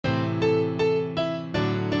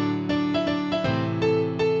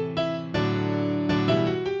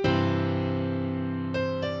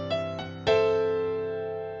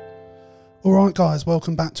Alright guys,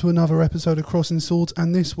 welcome back to another episode of Crossing Swords,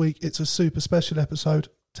 and this week it's a super special episode.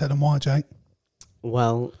 Tell them why, Jake.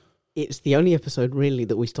 Well, it's the only episode really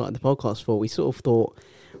that we started the podcast for. We sort of thought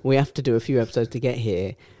we have to do a few episodes to get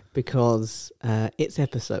here because it's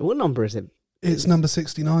episode... What number is it? It's number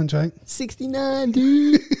 69, Jake. 69,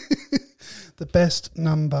 dude! The best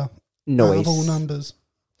number out of all numbers.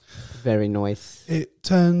 Very nice. It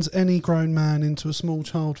turns any grown man into a small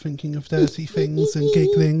child thinking of dirty things and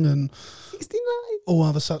giggling and 69. all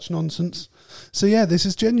other such nonsense. So yeah, this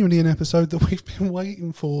is genuinely an episode that we've been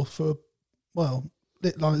waiting for, well,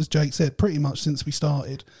 like as Jake said, pretty much since we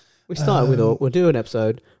started. We started with, we'll do an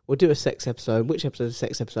episode, we'll do a sex episode. Which episode is a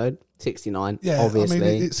sex episode? 69, yeah, obviously. I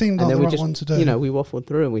mean, it seemed like the right one to do. You know, we waffled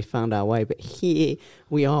through and we found our way, but here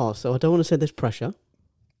we are. So I don't want to say there's pressure.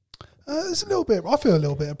 It's a little bit. I feel a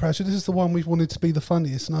little bit of pressure. This is the one we've wanted to be the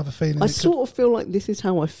funniest, and I have a feeling. I sort of feel like this is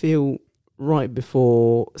how I feel right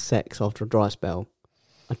before sex after a dry spell.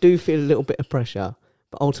 I do feel a little bit of pressure,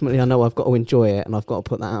 but ultimately I know I've got to enjoy it and I've got to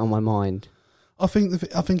put that out of my mind. I think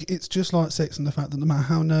it's just like sex, and the fact that no matter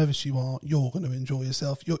how nervous you are, you're going to enjoy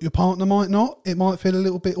yourself. Your partner might not. It might feel a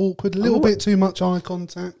little bit awkward, a little bit too much eye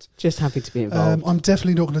contact. Just happy to be involved. I'm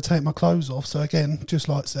definitely not going to take my clothes off. So again, just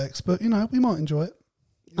like sex, but you know, we might enjoy it.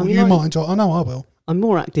 I mean, you might enjoy it. I know I will. I'm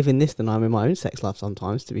more active in this than I am in my own sex life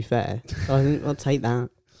sometimes, to be fair. So I think I'll take that.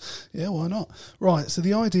 Yeah, why not? Right, so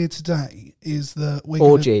the idea today is that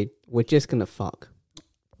we're just going to fuck.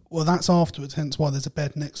 Well, that's afterwards, hence why there's a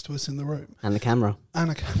bed next to us in the room. And the camera.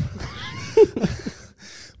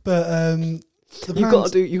 But you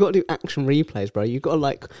got to do action replays, bro. You got to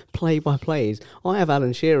like play by plays. I have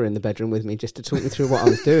Alan Shearer in the bedroom with me just to talk me through what I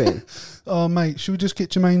was doing. Oh, mate, should we just get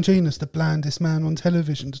Jermaine Genus, the blandest man on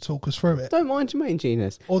television, to talk us through it? Don't mind Jermaine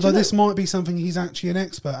Genus. Although this might be something he's actually an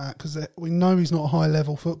expert at, because we know he's not a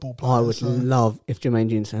high-level football player. I would love if Jermaine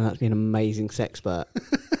Genus turned out to be an amazing sexpert.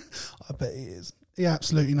 I bet he is. He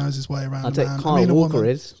absolutely knows his way around. I bet Kyle Walker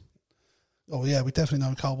is. Oh yeah, we definitely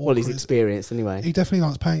know Kyle Walker. Well, he's experienced anyway. He definitely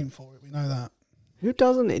likes paying for it. We know that. Who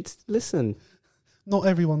doesn't? Listen. Not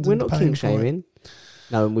everyone's. We're not king shaming.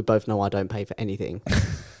 No, and we both know I don't pay for anything.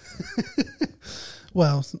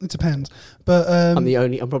 Well, it depends. But I'm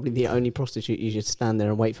probably the only prostitute you should stand there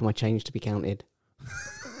and wait for my change to be counted.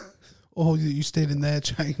 Or you steal in their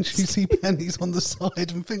change. You see pennies on the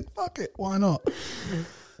side and think, fuck it, why not?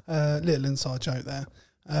 Little inside joke there.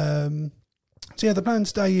 So yeah, the plan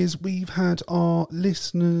today is we've had our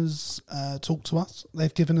listeners talk to us.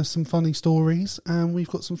 They've given us some funny stories, and we've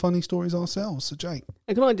got some funny stories ourselves. So Jake,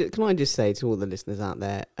 can I just say to all the listeners out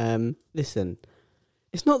there, listen,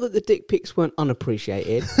 it's not that the dick pics weren't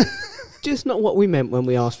unappreciated, just not what we meant when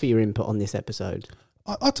we asked for your input on this episode.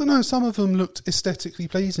 I don't know. Some of them looked aesthetically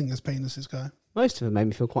pleasing as penises go. Most of them made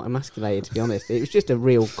me feel quite emasculated, to be honest. It was just a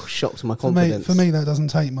real shock to my confidence. For me, that doesn't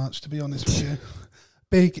take much, to be honest with you.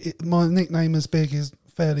 My nickname as Big is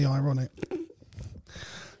fairly ironic.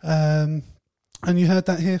 And you heard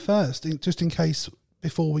that here first, just in case,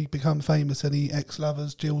 before we become famous, any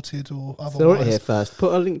ex-lovers, jilted or otherwise. Saw it here first.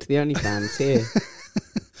 Put a link to the OnlyFans here.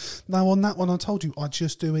 No, on that one, I told you, I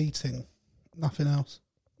just do eating. Nothing else.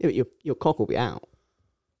 Yeah, but your cock will be out.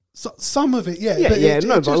 So, some of it, yeah. Yeah, but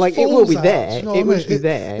it will be there. You know it will be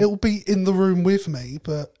there. It will be in the room with me,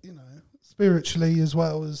 but, you know, spiritually as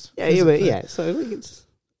well as yeah. So it's...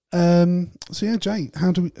 So yeah, Jake,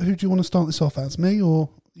 who do you want to start this off as? Me or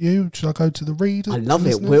you? Should I go to the reader? I love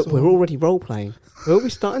it. We're already role playing. Who are we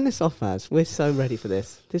starting this off as? We're so ready for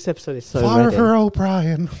this. This episode is so ready. Fire old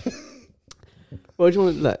Brian. Well, do you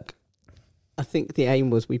want to look? I think the aim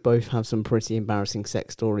was we both have some pretty embarrassing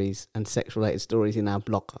sex stories and sex-related stories in our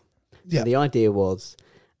blocker. Yeah. So the idea was,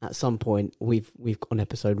 at some point, we've got an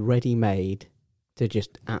episode ready-made to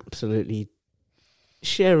just absolutely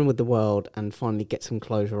share them with the world and finally get some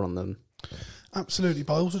closure on them. Absolutely,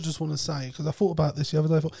 but I also just want to say, because I thought about this the other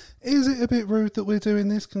day, I thought, is it a bit rude that we're doing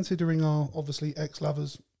this, considering our, obviously,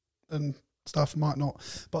 ex-lovers and stuff might not,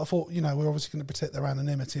 but I thought, you know, we're obviously going to protect their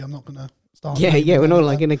anonymity. I'm not going to start... Yeah, we're not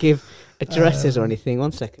like going to give addresses or anything.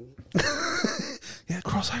 1 second. Yeah,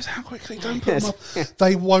 cross those out quickly. Don't put them up.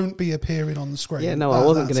 They won't be appearing on the screen. Yeah, no, I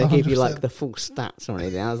wasn't going to give you like the full stats or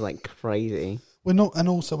anything. I was like crazy. We're not, and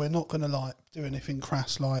also we're not going to like do anything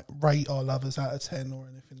crass like rate our lovers out of 10 or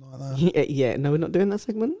anything like that. Yeah, no, we're not doing that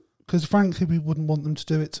segment. Because frankly, we wouldn't want them to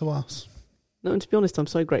do it to us. No, and to be honest, I'm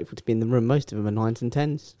so grateful to be in the room. Most of them are 9s and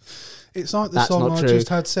 10s. It's like the song I just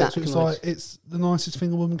had sex with. It's like, it's the nicest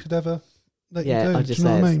thing a woman could ever let you do. I just know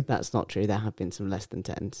said what I mean? That's not true. There have been some less than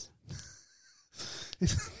 10s.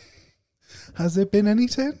 Has there been any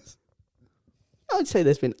 10s? I would say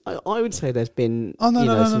there's been. I would say there's been. Oh no,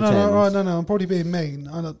 no. Right, no. I'm probably being mean.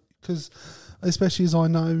 because especially as I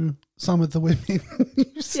know some of the women you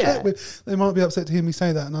slept with, they might be upset to hear me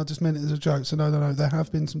say that, and I just meant it as a joke. So no, there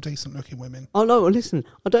have been some decent looking women. Oh no, listen,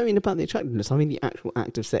 I don't mean about the attractiveness. I mean the actual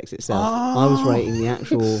act of sex itself. I was rating the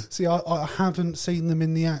actual. See, I haven't seen them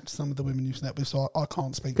in the act. Some of the women you've slept with, so I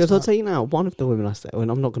can't speak. Because I'll tell you now, one of the women I slept with,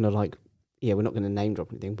 and I'm not going to we're not going to name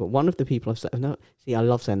drop anything, but one of the people I've slept with, I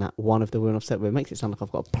love saying that, one of the women I've slept with, it makes it sound like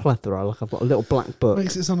I've got a plethora, like I've got a little black book.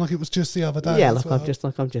 Makes it sound like it was just the other day. Yeah, like I'm just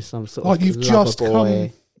some sort of you've just boy, come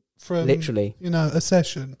from, literally, a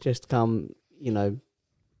session. Just come,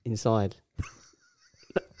 inside.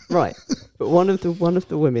 Right. But one of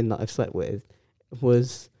the women that I've slept with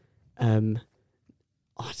was, this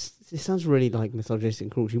sounds really like misogynistic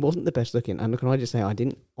and cruel. She wasn't the best looking, and can I just say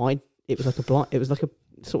it was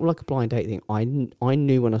like a blind date thing. I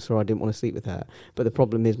knew when I saw her I didn't want to sleep with her, but the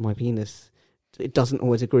problem is my penis, it doesn't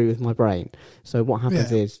always agree with my brain. So what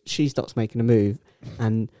happens is she starts making a move,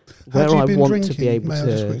 and where I want to be able to. May I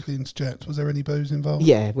just quickly interject? Was there any booze involved?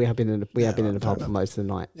 Yeah, we have been in a pub for most of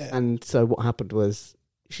the night, and so what happened was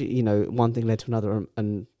she, one thing led to another,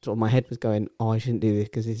 and sort of my head was going, oh, I shouldn't do this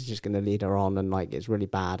because this is just going to lead her on, and like it's really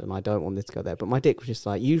bad, and I don't want this to go there. But my dick was just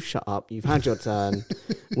like, you shut up, you've had your turn,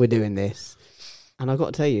 we're doing this. And I got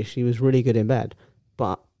to tell you, she was really good in bed.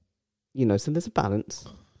 But, so there's a balance.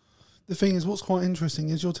 The thing is, what's quite interesting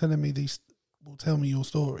is you're telling me tell me your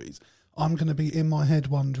stories. I'm going to be in my head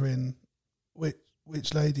wondering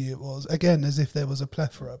which lady it was. Again, as if there was a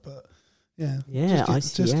plethora, but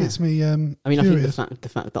just gets me I mean, curious. I think the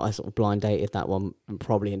fact that I sort of blind dated that one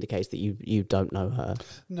probably indicates that you don't know her.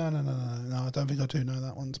 No, I don't think I do know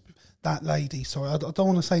that one. That lady, sorry, I don't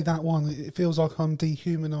want to say that one. It feels like I'm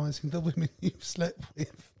dehumanising the women you've slept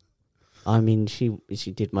with. I mean, she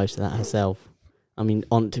did most of that herself. I mean,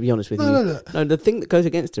 to be honest with you, no, the thing that goes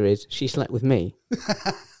against her is she slept with me.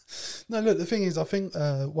 No, look, the thing is, I think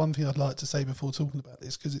one thing I'd like to say before talking about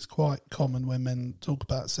this, because it's quite common when men talk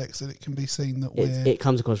about sex that it can be seen that it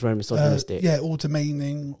comes across very misogynistic. Or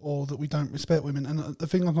demeaning, or that we don't respect women. And the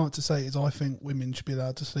thing I'd like to say is I think women should be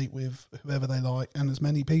allowed to sleep with whoever they like and as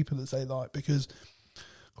many people as they like, because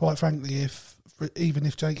quite frankly, even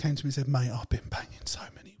if Jake came to me and said, mate, I've been banging so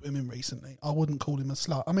many women recently, I wouldn't call him a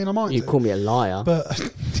slut. I mean, I might You'd call me a liar.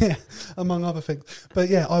 But, yeah, among other things. But,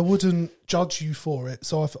 yeah, I wouldn't judge you for it.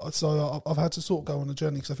 So I've had to sort of go on a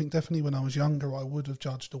journey, because I think definitely when I was younger, I would have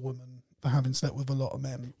judged a woman for having slept with a lot of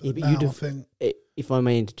men. But now I think... If I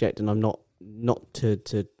may interject, and I'm not to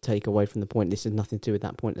take away from the point, this has nothing to do with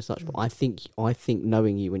that point as such, but I think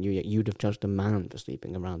knowing you when you'd have judged a man for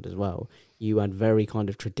sleeping around as well. You had very kind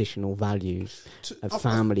of traditional values,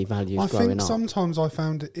 family values growing up. I think sometimes I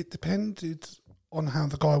found it depended on how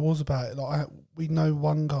the guy was about it. Like we know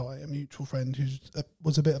one guy, a mutual friend, who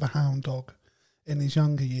was a bit of a hound dog in his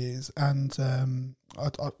younger years, and I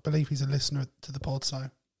believe he's a listener to the pod, so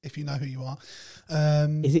if you know who you are.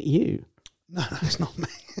 Is it you? No, it's not me.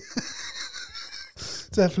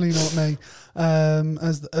 Definitely not me.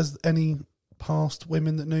 As any past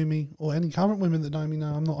women that knew me, or any current women that know me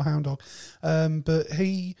know, I'm not a hound dog. But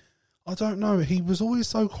I don't know, he was always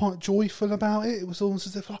so quite joyful about it. It was almost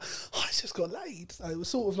as if, like, I just got laid. So it was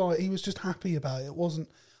sort of like he was just happy about it. It wasn't,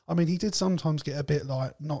 I mean, he did sometimes get a bit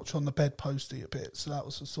like notch on the bedposty a bit. So that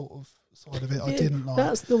was the sort of side of it I didn't like.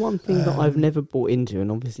 That's the one thing that I've never bought into,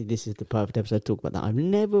 and obviously this is the perfect episode to talk about that. I've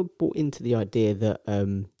never bought into the idea that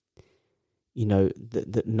that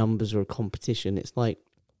numbers are a competition. It's like,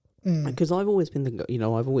 because I've always been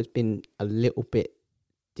I've always been a little bit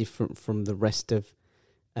different from the rest of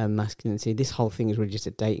masculinity. This whole thing is really just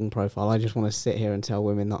a dating profile. I just want to sit here and tell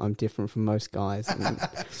women that I'm different from most guys, and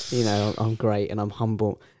I'm great and I'm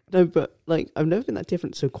humble. No, but like I've never been that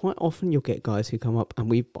different. So quite often you'll get guys who come up,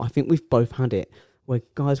 and I think we've both had it, where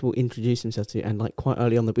guys will introduce themselves to you, and like quite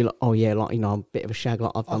early on they'll be like, oh yeah, like, I'm a bit of a shag,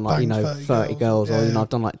 like I've done like 30 girls, or I've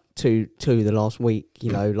done like two the last week,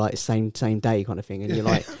 like same day kind of thing, and you're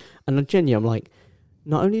like, and genuinely I'm like,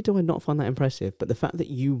 not only do I not find that impressive, but the fact that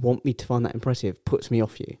you want me to find that impressive puts me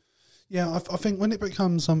off you. Yeah, I think when it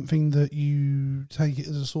becomes something that you take it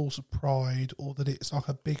as a source of pride, or that it's like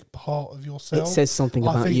a big part of yourself, it says something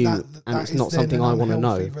about you, and it's not something I want to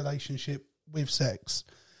know. Relationship with sex,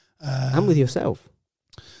 and with yourself.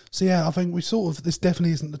 So yeah, I think this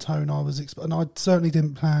definitely isn't the tone I was expecting, and I certainly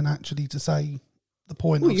didn't plan actually to say the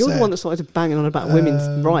point. Well, you're the one that started banging on about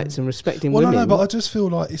women's rights and respecting women. No, but I just feel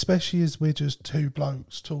like, especially as we're just two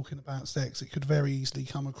blokes talking about sex, it could very easily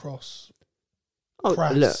come across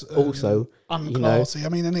crass, look, also unclassy. I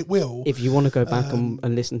mean, and it will. If you want to go back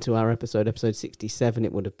and listen to our episode 67,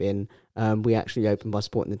 it would have been, we actually opened by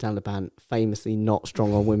supporting the Taliban, famously not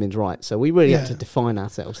strong on women's rights. So we really have to define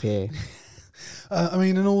ourselves here. I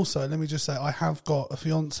mean, and also, let me just say, I have got a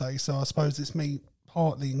fiance, so I suppose it's me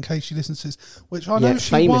partly in case she listens to this, which I know she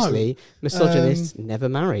famously, won't. misogynist, never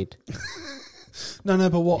married. No,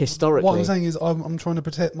 but what Historically. I'm saying is I'm trying to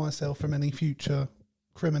protect myself from any future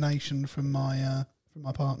crimination from my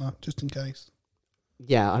partner, just in case.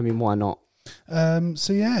 Yeah, I mean, why not?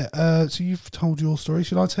 So you've told your story.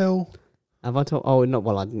 Should I tell? Have I told? Oh, not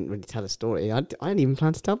well. I didn't really tell a story. I didn't even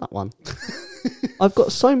plan to tell that one. I've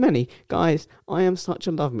got so many guys. I am such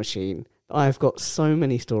a love machine. I've got so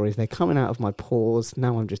many stories. They're coming out of my pores.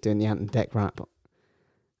 Now I'm just doing the Ant and Dec rap.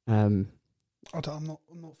 I'm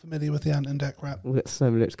not familiar with the Ant and Dec rap. We've got so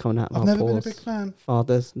many lips coming out of I've our never pores. been a big fan.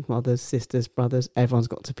 Fathers, mothers, sisters, brothers. Everyone's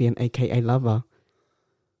got to be an AKA lover.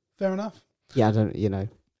 Fair enough. Yeah,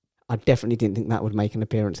 I definitely didn't think that would make an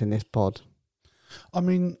appearance in this pod. I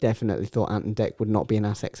mean, Definitely thought Ant and Dec would not be in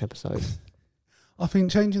our sex episode. I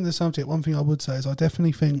think changing the subject, one thing I would say is I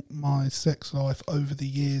definitely think my sex life over the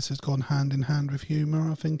years has gone hand in hand with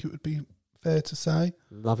humour. I think it would be fair to say.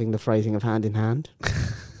 Loving the phrasing of hand in hand.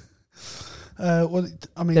 I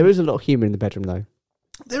mean, There is a lot of humour in the bedroom, though.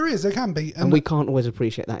 there can be. And we can't always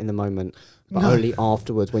appreciate that in the moment, but only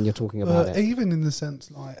afterwards when you're talking about it. Even in the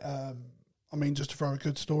sense, like, I mean, just to throw a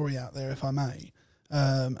good story out there, if I may.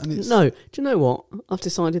 And it's, No, do you know what? I've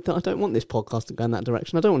decided that I don't want this podcast to go in that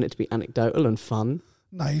direction. I don't want it to be anecdotal and fun.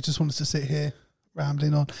 No, you just want us to sit here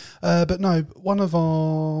rambling on. But no, one of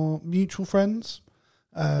our mutual friends.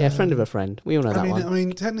 Yeah, friend of a friend. We all know that one. I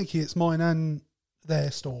mean, technically, it's mine and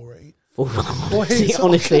their story. See,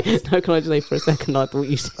 honestly, no, can I just say for a second, I thought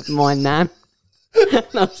you said my nan. And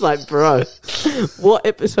I was like, bro, what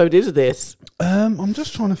episode is this? I'm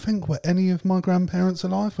just trying to think, were any of my grandparents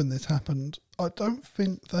alive when this happened? I don't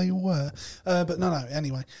think they were. But no,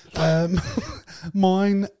 anyway.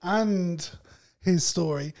 Mine and his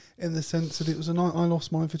story, in the sense that it was a night I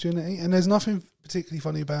lost my virginity. And there's nothing particularly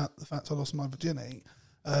funny about the fact I lost my virginity.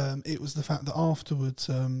 It was the fact that afterwards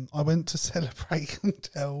I went to celebrate and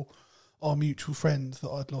tell our mutual friend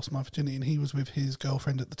that I'd lost my virginity, and he was with his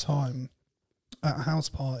girlfriend at the time at a house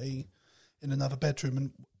party in another bedroom.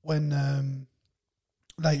 And when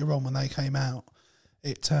later on, when they came out,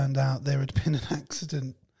 it turned out there had been an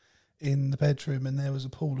accident in the bedroom and there was a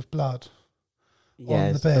pool of blood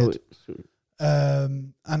on the bed.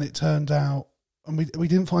 And it turned out, and we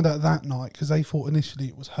didn't find out that night because they thought initially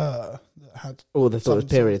it was her that had. Oh, they thought it was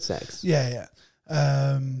period sex. Yeah.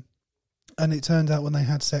 And it turned out when they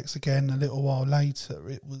had sex again a little while later,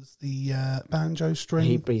 it was the banjo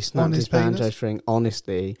string. He snapped his banjo string.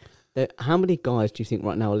 Honestly, how many guys do you think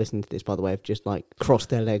right now are listening to this, by the way, have just like crossed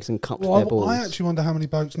their legs and cupped their balls? I actually wonder how many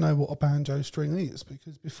blokes know what a banjo string is,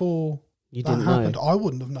 because before that happened, I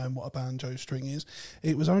wouldn't have known what a banjo string is.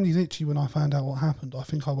 It was only literally when I found out what happened, I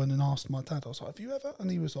think I went and asked my dad. I was like, "Have you ever?" And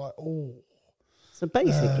he was like, "Oh." So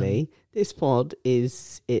basically, this pod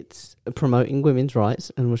it's promoting women's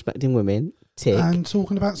rights and respecting women. Tick. And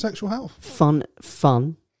talking about sexual health. Fun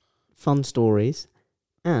stories,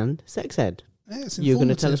 and sex ed. Yeah, you're going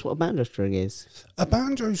to tell us what a banjo string is? A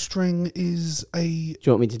banjo string is a... Do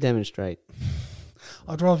you want me to demonstrate?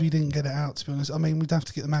 I'd rather you didn't get it out, to be honest. I mean, we'd have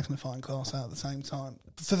to get the magnifying glass out at the same time.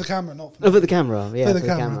 For the camera, not for me. For the camera, yeah. For the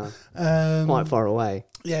camera. Quite far away.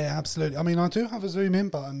 Yeah, absolutely. I mean, I do have a zoom in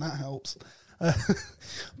button, that helps.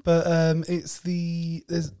 But it's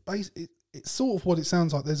sort of what it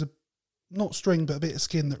sounds like. There's a, not string, but a bit of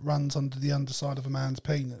skin that runs under the underside of a man's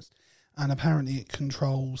penis. And apparently it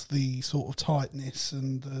controls the sort of tightness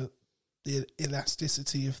and the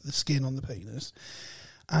elasticity of the skin on the penis.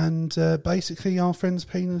 And basically our friend's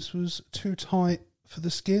penis was too tight for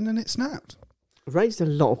the skin and it snapped. I've raised a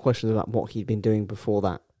lot of questions about what he'd been doing before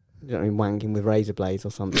that. You know, wanking with razor blades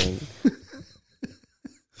or something.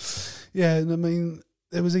 Yeah, and I mean,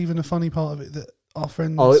 there was even a funny part of it that our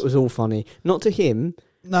friend... Oh, it was all funny. Not to him.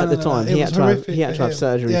 At the time, he had to have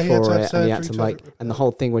surgery for it, and he had to and the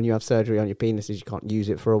whole thing when you have surgery on your penis is you can't use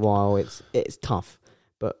it for a while. It's tough,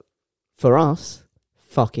 but for us,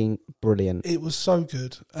 fucking brilliant. It was so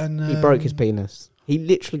good, and he broke his penis. He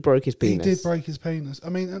literally broke his penis. He did break his penis. I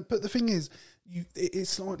mean, but the thing is,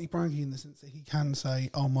 it's slightly braggy in the sense that he can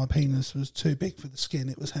say, "Oh, my penis was too big for the skin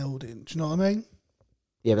it was held in." Do you know what I mean?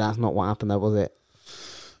 Yeah, but that's not what happened, though, was it?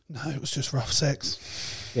 No, it was just rough sex.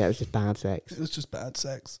 Yeah, it was just bad sex. It was just bad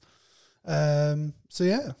sex. So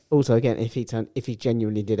yeah. Also, again, if he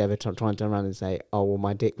genuinely did ever try and turn around and say, "Oh, well,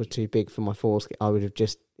 my dick was too big for my foreskin," it would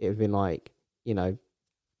have been like, you know,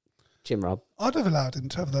 chin rub. I'd have allowed him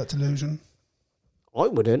to have that delusion. I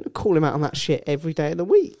wouldn't call him out on that shit every day of the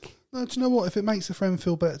week. No, do you know what? If it makes a friend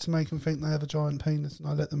feel better to make them think they have a giant penis, and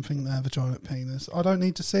I let them think they have a giant penis, I don't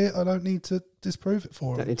need to see it. I don't need to disprove it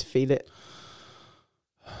for them. Don't need to feel it.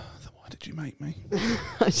 did you make me?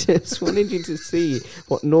 I just wanted you to see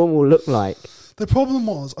what normal looked like. The problem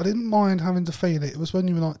was, I didn't mind having to feel it. It was when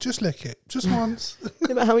you were like, just lick it, just once.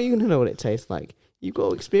 Yeah, but how are you going to know what it tastes like? You've got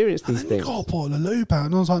to experience these And then things. you got a bottle of lube out,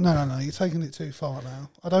 and I was like, no, you're taking it too far now.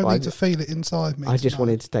 I don't need to feel it inside me. I just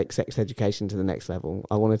wanted to take sex education to the next level.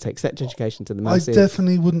 I want to take sex education to the masses. I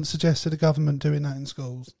definitely wouldn't suggest to the government doing that in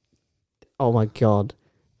schools. Oh my God.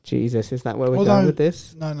 Jesus, is that where we're going with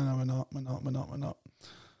this? No, we're not.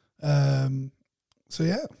 So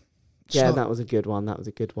yeah. Yeah, that was a good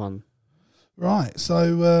one. Right,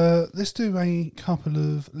 so let's do a couple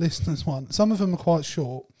of listeners' ones. Some of them are quite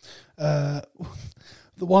short. The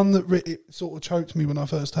one that it sort of choked me when I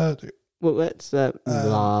first heard it. Well, let's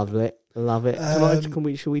love it.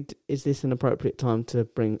 Is this an appropriate time to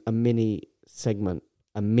bring a mini segment,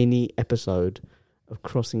 a mini episode of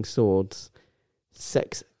Crossing Swords,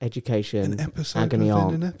 sex education, an episode agony within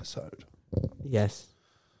aunt? an episode. Yes,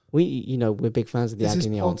 we're big fans of the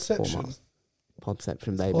agony aunt Podception? format.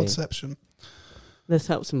 Podception, baby. Podception. Let's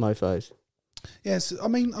help some mofos. Yes, I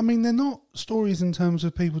mean, they're not stories in terms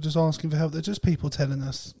of people just asking for help. They're just people telling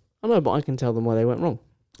us. I know, but I can tell them why they went wrong.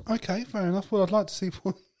 Okay, fair enough. Well, I'd like to see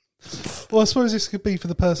one. Well, I suppose this could be for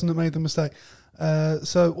the person that made the mistake.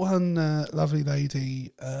 So one lovely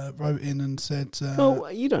lady wrote in and said...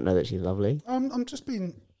 well, you don't know that she's lovely. I'm just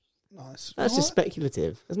being nice. That's just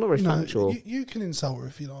speculative. It's not very factual. You can insult her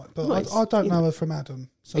if you like, but Nice. I don't know her from Adam.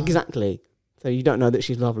 So Exactly. So you don't know that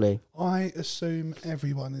she's lovely. I assume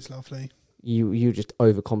everyone is lovely. You just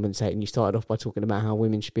overcompensate, and you started off by talking about how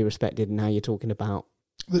women should be respected, and now you're talking about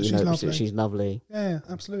that she's lovely. Yeah,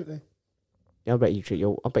 absolutely. Yeah, I bet you treat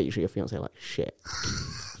your fiance like shit.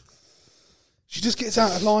 She just gets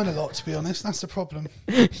out of line a lot, to be honest. That's the problem.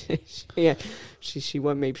 Yeah, she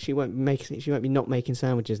won't be not making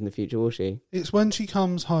sandwiches in the future, will she? It's when she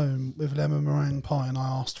comes home with lemon meringue pie and I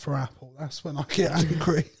asked for apple. That's when I get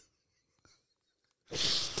angry.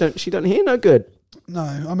 She don't hear no good. No,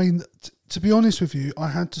 I mean, to be honest with you, I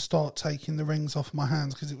had to start taking the rings off my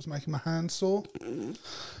hands because it was making my hands sore.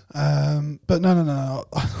 But no.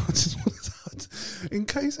 I just wanted to, in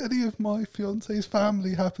case any of my fiance's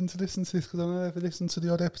family happen to listen to this, because I know they've listened to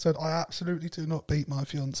the odd episode, I absolutely do not beat my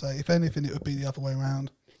fiance. If anything, it would be the other way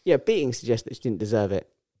around. Yeah, beating suggests that she didn't deserve it.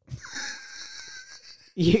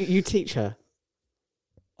 You teach her.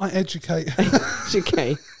 I educate her.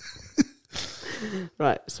 Okay.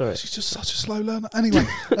 Right, sorry. She's just such a slow learner. Anyway,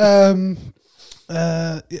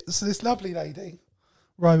 so this lovely lady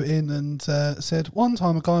wrote in and said, one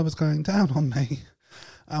time a guy was going down on me,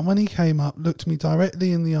 and when he came up, looked me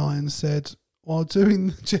directly in the eye and said, while doing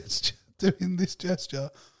this gesture,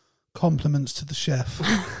 compliments to the chef.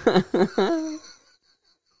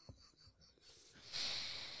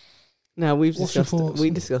 Now, we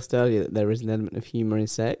discussed earlier that there is an element of humour in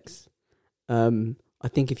sex. I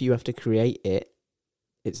think if you have to create it,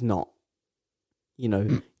 it's not.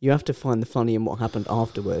 You have to find the funny in what happened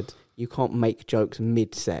afterwards. You can't make jokes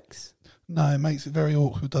mid-sex. No, it makes it very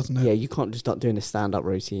awkward, doesn't it? Yeah, you can't just start doing a stand-up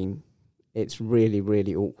routine. It's really,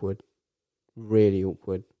 really awkward. Really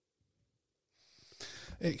awkward.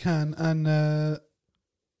 It can, and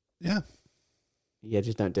yeah. Yeah,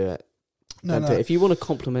 just don't do it. No. Do it. If you want to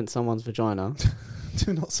compliment someone's vagina...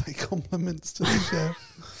 do not say compliments to the chef.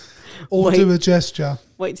 Or do a gesture.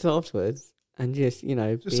 Wait till afterwards. And just say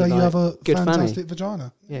you have a fantastic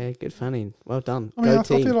vagina. Yeah, good fanning. Well done. I mean, I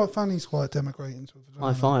feel like fanning's quite denigrating to a vagina.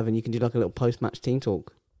 High five, and you can do like a little post-match team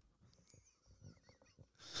talk.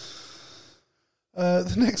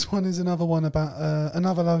 The next one is another one about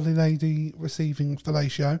another lovely lady receiving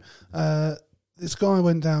fellatio. This guy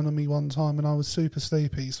went down on me one time and I was super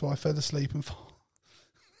sleepy, so I fell asleep and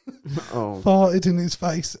farted in his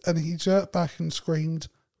face, and he jerked back and screamed,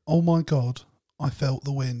 "Oh my God, I felt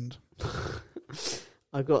the wind."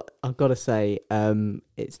 I've got to say,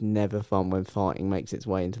 it's never fun when farting makes its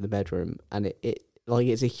way into the bedroom, and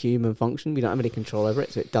it's a human function. We don't have any control over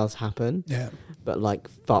it, so it does happen. Yeah. But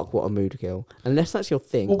fuck, what a mood kill! Unless that's your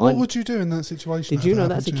thing. Well, what would you do in that situation? Did you know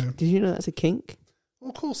that's a kink? Well,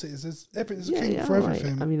 of course it is. There's a kink for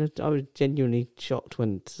everything. Right. I mean, I was genuinely shocked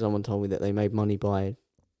when someone told me that they made money by.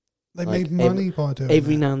 They made money by doing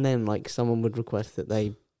every it. now and then, someone would request that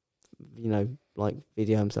they,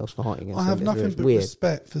 video themselves farting. I have nothing but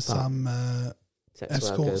respect for some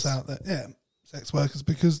escorts workers out there. Yeah, sex workers,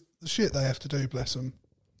 because the shit they have to do, bless them.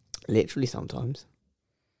 Literally sometimes.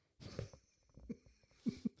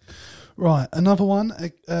 Right, another one.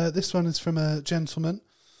 This one is from a gentleman.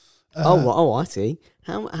 I see.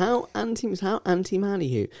 How anti-manly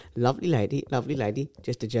you? Lovely lady,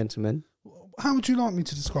 just a gentleman. How would you like me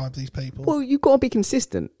to describe these people? Well, you've got to be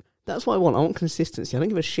consistent. That's what I want. I want consistency. I don't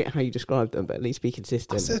give a shit how you describe them, but at least be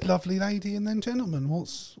consistent. I said lovely lady and then gentleman.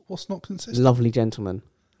 What's not consistent? Lovely gentleman.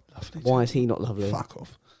 Lovely. Why is he not lovely? Fuck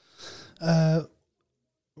off.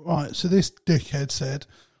 Right. So this dickhead said,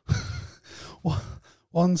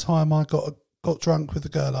 one time I got drunk with the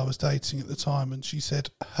girl I was dating at the time, and she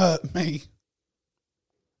said, "Hurt me."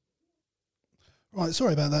 Right.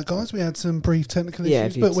 Sorry about that, guys. We had some brief technical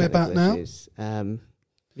issues, but we're back now.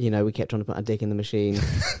 We kept trying to put a dick in the machine.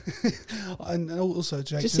 And also,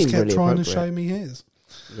 Jake Just just kept really trying to show me his.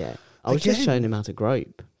 Yeah, I was just showing him how to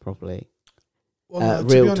grope properly. Well, real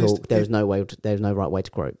to be honest, talk. There's no right way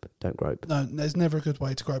to grope. Don't grope. No, there's never a good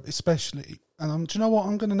way to grope, especially. And do you know what?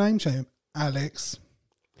 I'm going to name check him, Alex.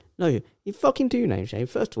 No, you fucking do name check him.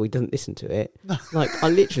 First of all, he doesn't listen to it. Like, I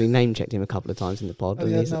literally name checked him a couple of times in the pod, and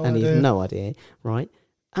he has no idea. Right,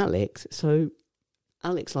 Alex. So,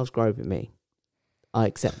 Alex loves groping me. I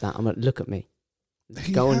accept that. I'm like, look at me.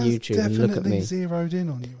 Go on YouTube and look at me. Definitely zeroed in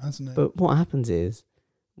on you, hasn't he? But what happens is,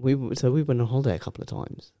 we went on holiday a couple of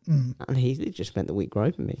times, and he just spent the week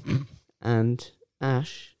groping me. And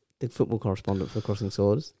Ash, the football correspondent for Crossing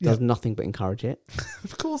Swords, does nothing but encourage it.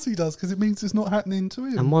 Of course he does, because it means it's not happening to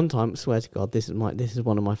him. And one time, I swear to God, this is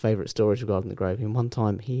one of my favourite stories regarding the groping. One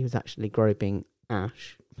time, he was actually groping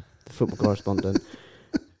Ash, the football correspondent,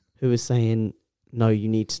 who was saying, "No, you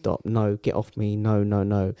need to stop. No, get off me. No, no,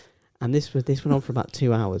 no." And this went on for about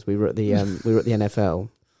 2 hours. We were at the NFL.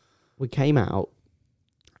 We came out,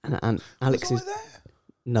 and Alex was is. I there?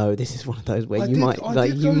 No, this is one of those where I you did might go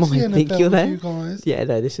think to you're the NFL there. with you guys. Yeah,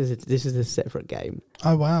 no, this is a separate game.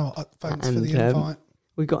 Oh wow! Thanks for the invite.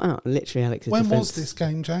 We got out, and literally Alex's When defense. was this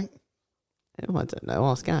game, Jake? Oh, I don't know.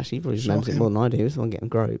 Ask Ash. He probably remembers it more than I do. He was the one getting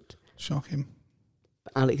groped. Shocking.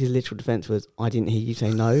 Alex's literal defense was, "I didn't hear you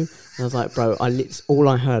say no." And I was like, "Bro, all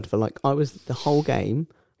I heard for the whole game,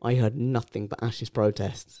 I heard nothing but Ash's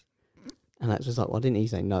protests." And Alex was like, "Well, I didn't hear you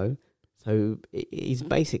say no." So he's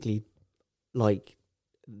basically like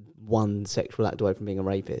one sexual act away from being a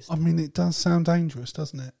rapist. I mean, it does sound dangerous,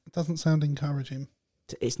 doesn't it? It doesn't sound encouraging.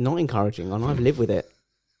 It's not encouraging, and I've lived with it.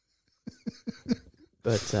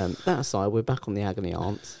 But that aside, we're back on the agony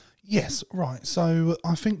aunts. Yes, right. So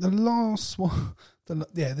I think the last one,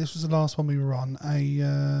 this was the last one we were on.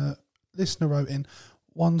 A listener wrote in,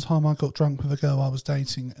 "One time I got drunk with a girl I was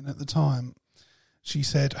dating, and at the time she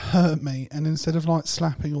said, 'Hurt me,' and instead of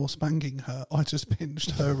slapping or spanking her, I just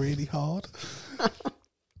pinched her really hard."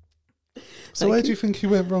 So where do you think he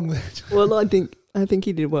went wrong there? Well, I think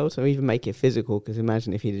he did well to even make it physical, because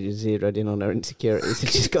imagine if he'd just zeroed in on her insecurities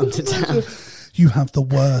and just gone to town. "You have the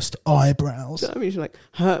worst eyebrows." So, I mean, she's like,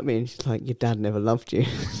 "Hurt me," and she's like, "Your dad never loved you."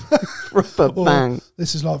 Proper bang.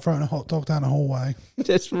 This is like throwing a hot dog down a hallway.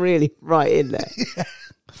 Just really right in there. Yeah.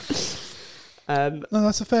 No,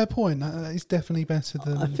 that's a fair point. It's definitely better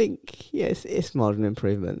than... I think, yes, it's marginal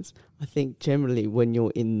improvements. I think generally when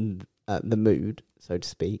you're in the mood, so to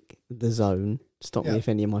speak, the zone, stop me if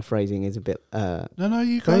any of my phrasing is a bit no,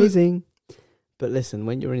 you phrasing. But listen,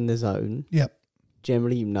 when you're in the zone,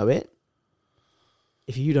 generally you know it.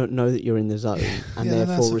 If you don't know that you're in the zone and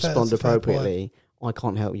therefore respond appropriately, I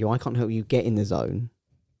can't help you. I can't help you get in the zone.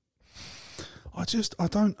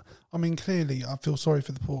 I mean, clearly, I feel sorry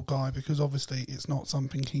for the poor guy, because obviously it's not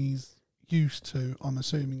something he's used to, I'm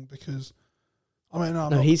assuming, because,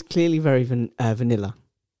 he's clearly very vanilla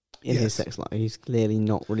in his sex life. He's clearly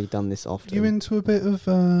not really done this often. You into a bit of,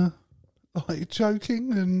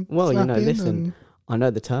 joking and listen, I know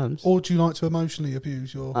the terms. Or do you like to emotionally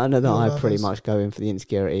abuse your... I know that I pretty much go in for the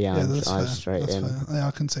insecurity and I'm straight in. Fair. Yeah,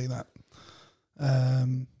 I can see that.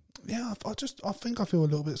 I think I feel a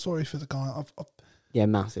little bit sorry for the guy. Yeah,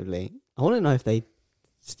 massively. I want to know if they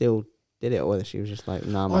still did it, or whether she was just like,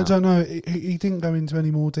 "No, I don't know." He didn't go into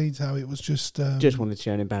any more detail. It was just wanted to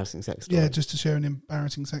share an embarrassing sex story. Yeah, just to share an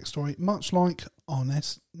embarrassing sex story, much like our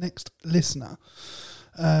next listener.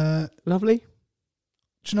 Lovely.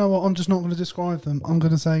 Do you know what? I'm just not going to describe them. I'm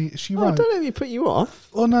going to say she wrote. I don't know if he put you off.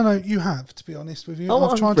 Oh no, you have, to be honest with you.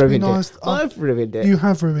 I've tried to be nice. I've ruined it. You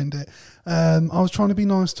have ruined it. I was trying to be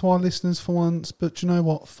nice to our listeners for once, but do you know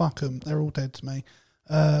what? Fuck them. They're all dead to me.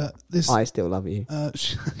 I still love you.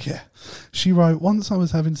 She wrote, "Once I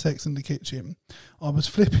was having sex in the kitchen. I was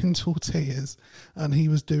flipping tortillas and he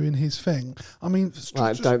was doing his thing." I mean...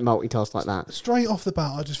 don't multitask like that. Straight off the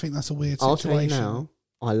bat, I just think that's a weird situation. I'll tell you now,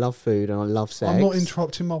 I love food and I love sex. I'm not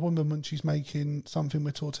interrupting my woman when she's making something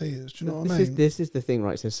with tortillas. Do you know what I mean? This is the thing,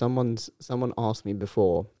 right? So someone asked me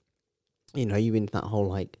before, you into that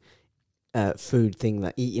whole food thing,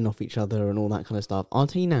 that eating off each other and all that kind of stuff. I'll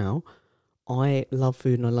tell you now, I love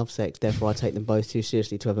food and I love sex, therefore I take them both too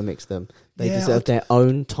seriously to ever mix them. They deserve their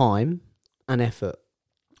own time and effort.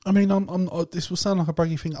 I mean, this will sound like a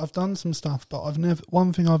braggy thing. I've done some stuff, but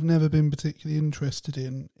one thing I've never been particularly interested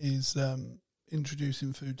in is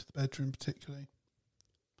introducing food to the bedroom, particularly.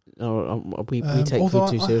 We take food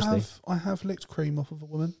too seriously. I have licked cream off of a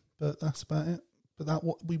woman, but that's about it. But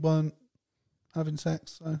we weren't having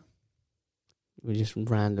sex, so we just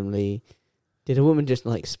randomly. Did a woman just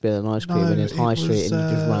like spill an ice cream in his high street, and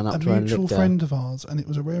you just ran up to her and licked her? A mutual friend of ours, and it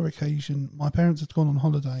was a rare occasion. My parents had gone on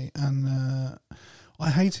holiday, and I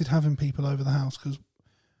hated having people over the house because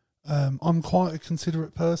I'm quite a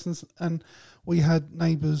considerate person, and we had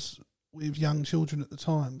neighbours with young children at the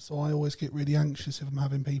time, so I always get really anxious if I'm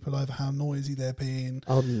having people over, how noisy they're being.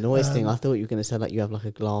 Oh, the noise thing. I thought you were going to say like you have like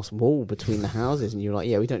a glass wall between the houses, and you're like,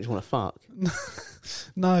 yeah, we don't just want to fuck.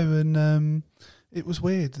 No, and it was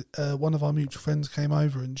weird. One of our mutual friends came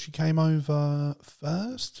over, and she came over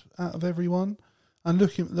first out of everyone. And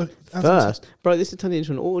look. First, bro, this is turning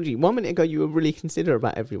into an orgy. 1 minute ago, you were really considerate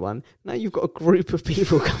about everyone. Now you've got a group of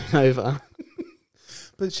people coming over.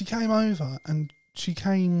 But she came over, and she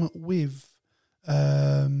came with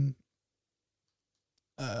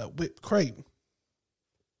whipped cream.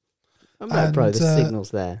 I'm like, bro, the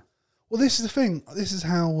signal's there. Well, this is the thing. This is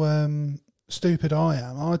how stupid I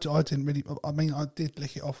am. I didn't really. I mean, I did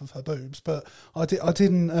lick it off of her boobs, but I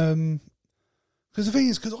didn't. Because the thing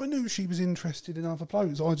is, because I knew she was interested in other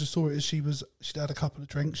blokes, I just saw it as she'd had a couple of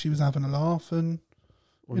drinks, she was having a laugh, and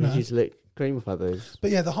you just lick cream off her boobs.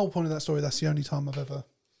 But yeah, the whole point of that story, that's the only time I've ever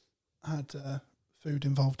had food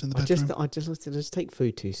involved in the bedroom. I just take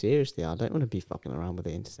food too seriously. I don't want to be fucking around with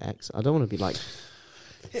the intersex. I don't want to be like.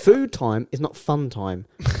 Food time is not fun time.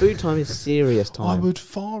 Food time is serious time. I would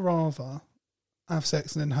far rather have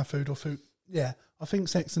sex and then have food, or food. Yeah, I think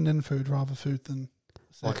sex and then food rather food than.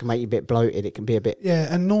 It can make you a bit bloated. It can be a bit.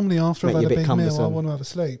 Yeah, and normally after I've had a big meal, I want to have a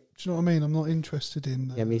sleep. Do you know what I mean? I'm not interested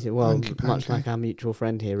in. Yeah, me too. Well, much like our mutual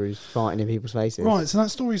friend here who's farting in people's faces. Right, so that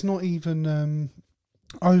story's not even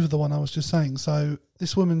over the one I was just saying. So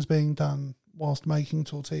this woman's being done whilst making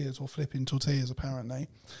tortillas or flipping tortillas, apparently.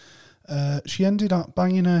 She ended up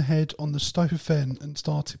banging her head on the stove vent and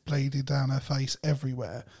started bleeding down her face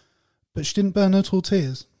everywhere. But she didn't burn her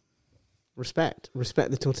tortillas. Respect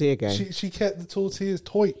the tortilla game. She kept the tortillas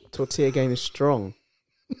tight. Tortilla game is strong.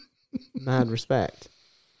 Mad respect.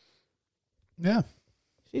 Yeah.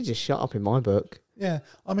 She just shut up in my book. Yeah.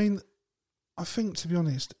 I mean, I think, to be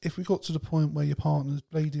honest, if we got to the point where your partner's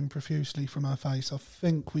bleeding profusely from her face, I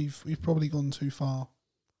think we've probably gone too far.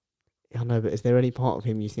 I know, but is there any part of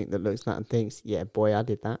him you think that looks at that and thinks, yeah, boy, I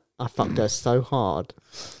did that. I fucked her so hard.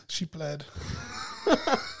 She bled.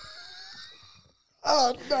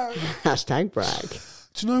 Oh, no. Hashtag brag.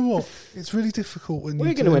 Do you know what? It's really difficult when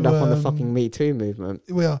we're going to end up on the fucking Me Too movement.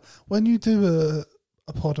 We are. When you do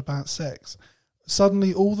a pod about sex,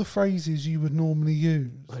 suddenly all the phrases you would normally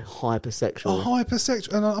use hypersexual.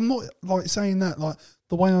 Hypersexual. And I'm not like saying that like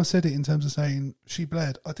the way I said it in terms of saying she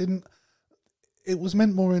bled. I didn't. It was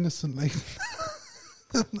meant more innocently.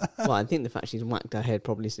 Well, I think the fact she's whacked her head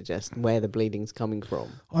probably suggests where the bleeding's coming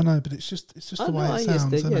from. I know, but it's just the way it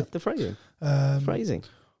sounds. The phrasing. Phrasing.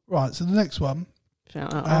 Right, so the next one.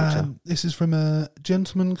 Shout out Archer. This is from a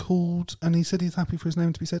gentleman called, and he said he's happy for his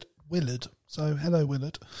name to be said, Willard. So, hello,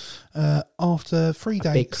 Willard. After 3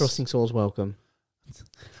 days. Big Crossing Swords welcome.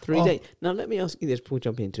 3 days. Now, let me ask you this before we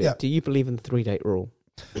jump into it. Do you believe in the 3-date rule?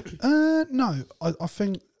 No. I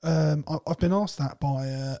think I've been asked that by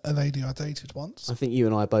a lady I dated once. I think you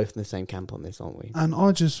and I are both in the same camp on this, aren't we? And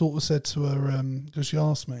I just sort of said to her, because she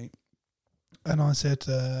asked me, and I said,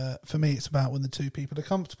 for me, it's about when the two people are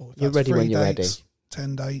comfortable. If you're ready when you're dates,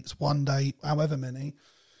 ready. 10 dates, 1 date, however many,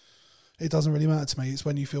 it doesn't really matter to me. It's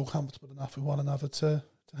when you feel comfortable enough with one another to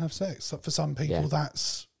have sex. So for some people,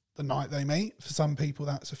 that's the night they meet. For some people,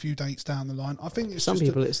 that's a few dates down the line. I think it's some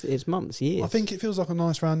people it's months, years. I think it feels like a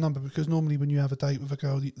nice round number because normally when you have a date with a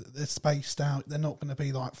girl, they're spaced out. They're not going to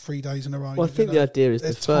be like 3 days in a row. Well, I think the idea is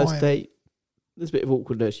the first date, there's a bit of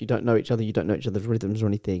awkwardness. You don't know each other. You don't know each other's rhythms or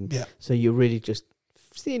anything. Yeah. So you're really just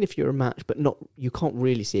seeing if you're a match, but not. You can't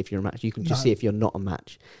really see if you're a match. You can just see if you're not a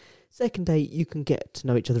match. Second date, you can get to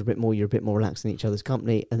know each other a bit more. You're a bit more relaxed in each other's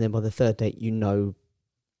company, and then by the third date, you know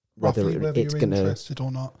whether you're interested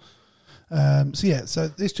or not. So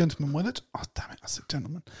this gentleman, Willard, oh damn it, I said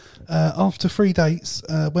gentleman. After 3 dates,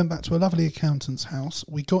 went back to a lovely accountant's house.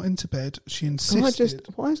 We got into bed. She insisted.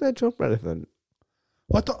 Why is their job relevant?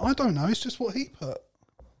 I don't know. It's just what he put.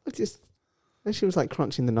 She was like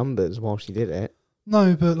crunching the numbers while she did it.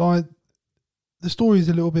 No, but like the story's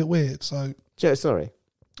a little bit weird. So sorry.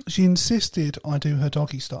 She insisted I do her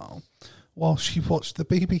doggy style while she watched the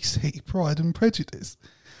BBC Pride and Prejudice.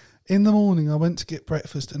 In the morning, I went to get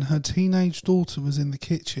breakfast and her teenage daughter was in the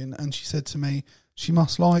kitchen and she said to me, "She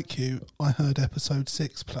must like you. I heard episode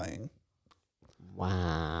 6 playing."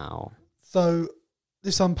 Wow. So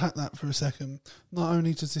let's unpack that for a second. Not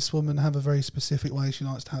only does this woman have a very specific way she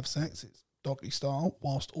likes to have sex, it's doggy style,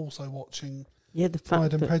 whilst also watching the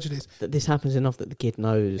Pride fact and Prejudice. that this happens enough that the kid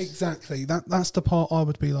knows. Exactly. That's the part I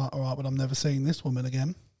would be like, all right, but I'm never seeing this woman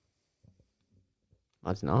again.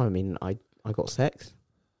 I don't know. I mean, I got sex.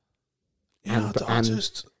 Yeah,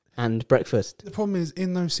 And breakfast. The problem is,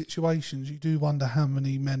 in those situations, you do wonder how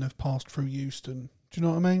many men have passed through Euston. Do you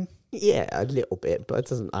know what I mean? Yeah, a little bit, but it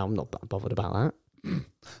doesn't. I'm not that bothered about that. No,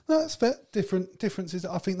 that's fair. Differences.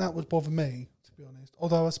 I think that would bother me, to be honest.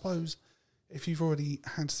 Although I suppose if you've already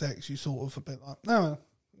had sex, you sort of a bit like, no.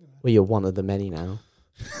 Well, you're one of the many now.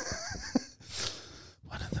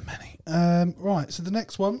 One of the many. Right. So the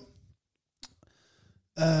next one.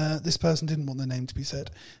 This person didn't want their name to be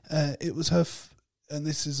said. It was her, and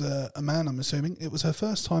this is a man, I'm assuming. It was her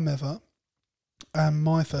first time ever, and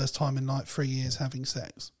my first time in like 3 years having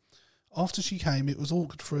sex. After she came, it was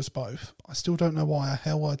awkward for us both. I still don't know why the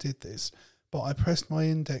hell I did this, but I pressed my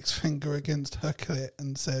index finger against her clit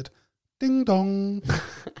and said, "Ding dong."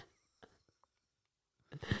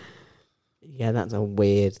 Yeah, that's a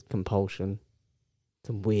weird compulsion. It's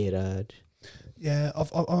a weird urge. Yeah,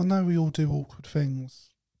 I know we all do awkward things.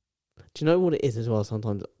 Do you know what it is as well?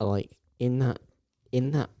 Sometimes, like in that,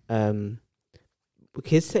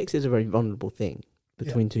 because sex is a very vulnerable thing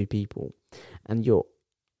between two people, and you're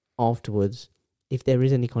afterwards, if there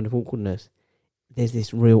is any kind of awkwardness, there's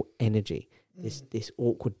this real energy, this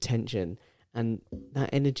awkward tension, and that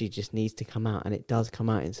energy just needs to come out, and it does come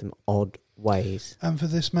out in some odd ways. And for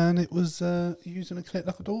this man, it was using a clit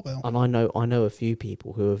like a doorbell. And I know a few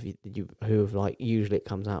people who have like, usually it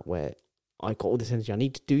comes out where I got all this energy, I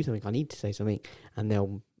need to do something, I need to say something, and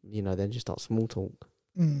they'll then just start small talk,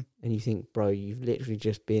 and you think, bro, you've literally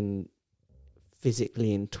just been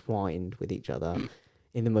physically entwined with each other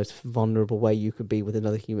in the most vulnerable way you could be with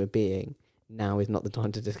another human being. Now is not the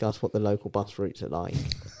time to discuss what the local bus routes are like.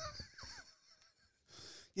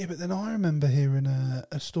 Yeah, but then I remember hearing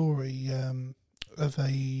a story of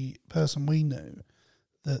a person we knew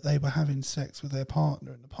that they were having sex with their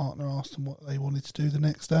partner, and the partner asked them what they wanted to do the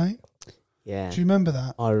next day. Yeah. Do you remember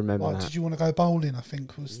that? I remember that. Did you want to go bowling, I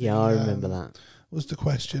think was I remember that. Was the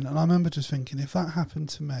question. And I remember just thinking, if that happened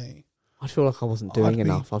to me, I feel like I wasn't doing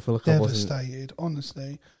enough. I feel like I wasn't devastated,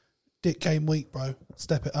 honestly. Dick game week, bro.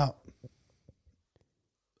 Step it up.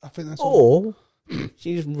 I think that's Or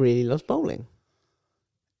she just really loves bowling.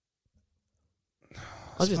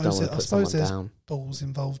 I just don't want to put someone down. Balls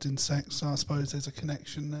involved in sex, so I suppose there's a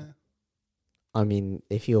connection there. I mean,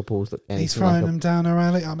 if your balls look anything he's throwing them down her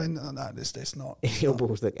alley. I mean, no, this not. If your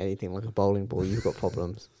balls look anything like a bowling ball, you've got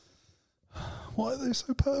problems. Why are they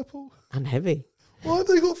so purple? And heavy. Why have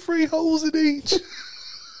they got 3 holes in each?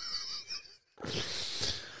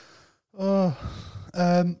 Right.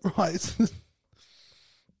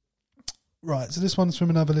 Right, so this one's from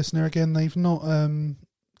another listener. Again, they've not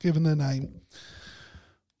given their name.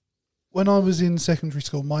 When I was in secondary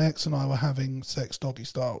school, my ex and I were having sex doggy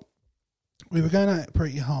style. We were going at it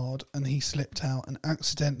pretty hard, and he slipped out and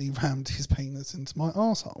accidentally rammed his penis into my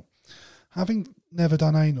arsehole. Having never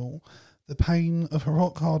done anal, the pain of a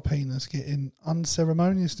rock-hard penis getting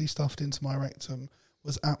unceremoniously stuffed into my rectum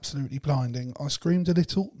was absolutely blinding. I screamed a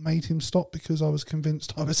little, made him stop because I was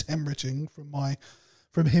convinced I was hemorrhaging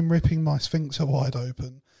from him ripping my sphincter wide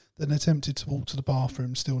open, then attempted to walk to the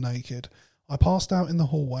bathroom still naked. I passed out in the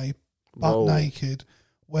hallway, butt naked,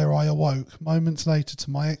 where I awoke moments later to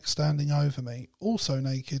my ex standing over me, also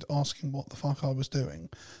naked, asking what the fuck I was doing.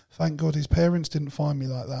 Thank God his parents didn't find me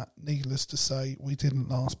like that. Needless to say, we didn't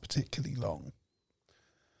last particularly long.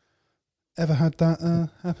 Ever had that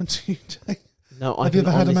happen to you, Jay? No, have you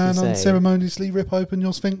ever had a man unceremoniously rip open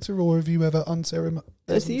your sphincter, or have you ever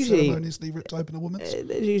unceremoniously ripped open a woman's?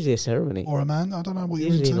 There's usually a ceremony. Or a man, I don't know what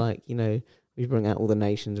you're usually into. Like, we bring out all the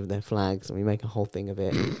nations with their flags and we make a whole thing of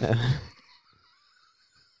it.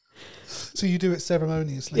 So you do it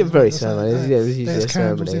ceremoniously. Yeah, very ceremonious. Yeah, there's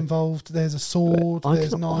candles ceremony involved. There's a sword.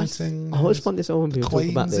 There's knighting. I always find this old when people talk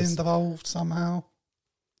about this. Queen's involved somehow.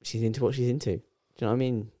 She's into what she's into. Do you know what I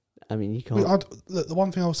mean? I mean, you can't. Look, the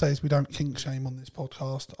one thing I'll say is we don't kink shame on this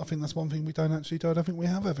podcast. I think that's one thing we don't actually do. I don't think we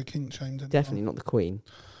have ever kink shamed anyone. Definitely not the Queen.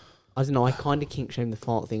 I don't know. I kind of kink shamed the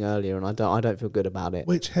fart thing earlier, and I don't feel good about it.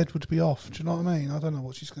 Which head would be off? Do you know what I mean? I don't know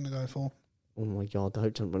what she's going to go for. Oh my God! I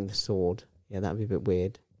hope don't bring the sword. Yeah, that'd be a bit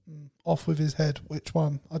weird. Off with his head. Which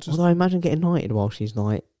one? Although I imagine getting knighted while she's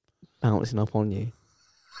like bouncing up on you.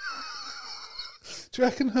 Do you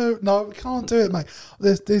reckon her? No, we can't do it, mate.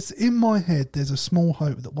 There's in my head. There's a small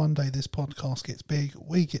hope that one day this podcast gets big,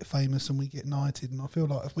 we get famous, and we get knighted. And I feel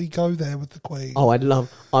like if we go there with the Queen, I would love.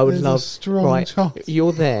 there's a strong chance.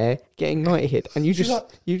 You're there getting knighted, and you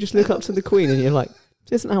just look up to the Queen, and you're like,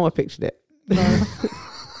 "This isn't how I pictured it." No.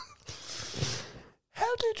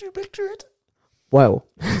 How did you picture it? Well,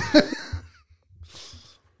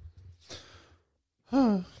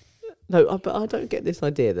 no, but I don't get this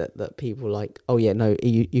idea that people like, oh yeah, no,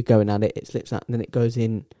 you're going at it, it slips out, and then it goes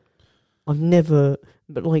in. I've never,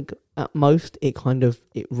 but like at most, it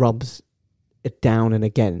rubs it down and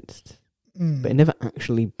against, but it never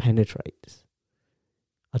actually penetrates.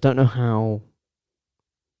 I don't know how.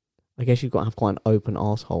 I guess you've got to have quite an open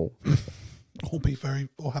arsehole.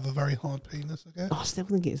 Or have a very hard penis, I guess. I still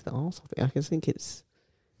think it's the arsehole thing. I just think it's.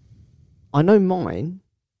 I know mine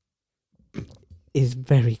is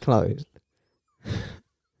very closed.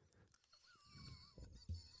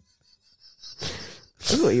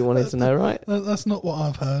 That's what you wanted to know, right? That's not what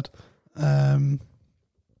I've heard.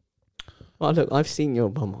 Well, look, I've seen your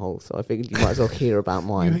bumhole, so I figured you might as well hear about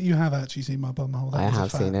mine. You have actually seen my bumhole. I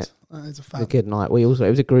have seen it. That is a fact. The good night. It was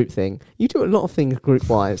a group thing. You do a lot of things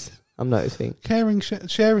group-wise, I'm noticing.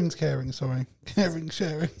 Sharing's caring, sorry. Caring,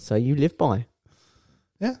 sharing. So you live by.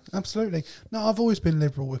 Yeah, absolutely. No, I've always been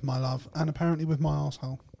liberal with my love, and apparently with my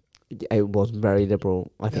arsehole. It was very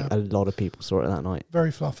liberal. I think a lot of people saw it that night.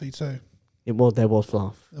 Very fluffy too. There was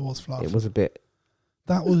fluff. There was fluff. It was a bit.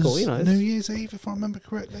 That was cool, New Year's Eve, if I remember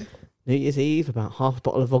correctly. New Year's Eve, about half a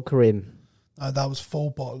bottle of vodka in. That was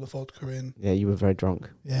full bottle of vodka in. Yeah, you were very drunk.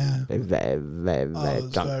 Yeah. Very, very I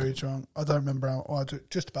was drunk. very drunk. I don't remember how. I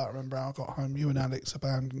just about remember how I got home. You and Alex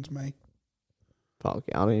abandoned me. Fuck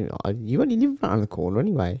it. You only live around the corner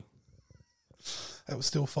anyway. It was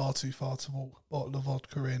still far too far to walk a bottle of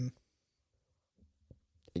vodka in.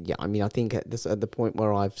 Yeah, I mean, I think at the point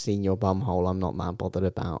where I've seen your bum hole, I'm not that bothered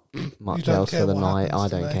about much else for the night. I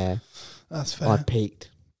don't care. That's fair. I've peaked.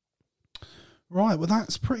 Right, well,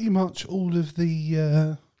 that's pretty much all of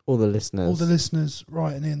the listeners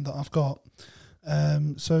writing in that I've got.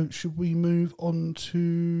 So should we move on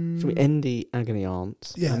to? Should we end the agony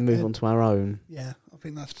aunts and move on to our own? Yeah, I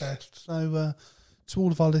think that's best. So to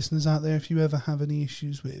all of our listeners out there, if you ever have any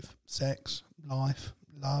issues with sex, life,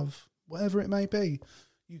 love, whatever it may be,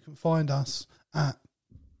 you can find us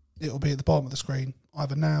it'll be at the bottom of the screen,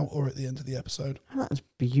 either now or at the end of the episode. That's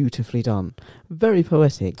beautifully done. Very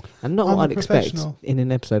poetic. And not what I'd expect in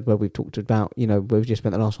an episode where we've talked about, we've just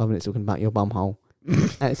spent the last 5 minutes talking about your bumhole.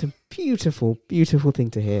 And it's a beautiful, beautiful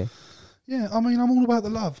thing to hear. Yeah, I mean, I'm all about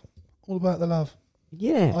the love. All about the love.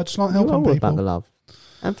 Yeah. I just like helping all people. About the love.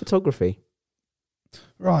 And photography.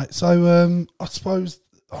 Right, so I suppose...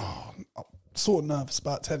 I'm sort of nervous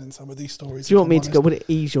about telling some of these stories. Do you want me to go? Would it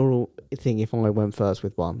ease your thing if I went first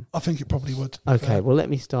with one? I think it probably would. Okay, well, let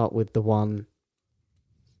me start with the one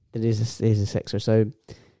that is a sex story. So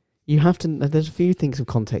you have to... There's a few things of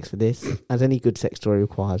context for this, as any good sex story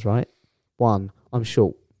requires, right? One, I'm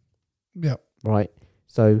short. Yeah. Right?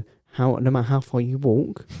 So no matter how far you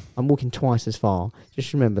walk, I'm walking twice as far.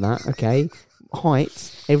 Just remember that, okay?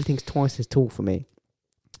 Heights, everything's twice as tall for me.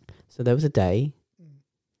 So there was a day...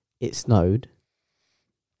 It snowed,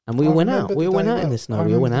 and we went out. We went out in the snow.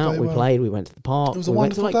 We went out. We played. We went to the park. It was a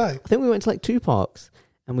wonderful day. I think we went to like 2 parks,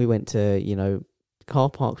 and we went to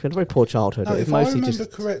car parks. We had a very poor childhood. No, it was if mostly I remember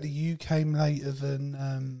correctly, you came later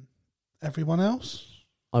than everyone else.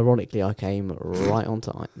 Ironically, I came right on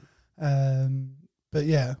time. But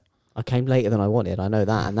yeah, I came later than I wanted. I know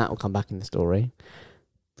that, and that will come back in the story.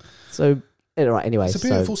 So, right. Anyway, it's a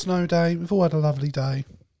beautiful snow day. We've all had a lovely day.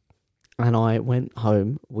 And I went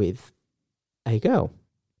home with a girl.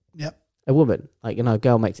 Yep. A woman. A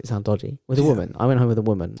girl makes it sound dodgy. With a woman. I went home with a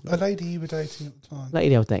woman. A lady you were dating at the time.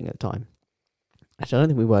 Lady I was dating at the time. Actually, I don't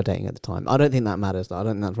think we were dating at the time. I don't think that matters. I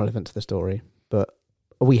don't think that's relevant to the story. But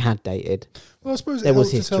we had dated. Well, I suppose it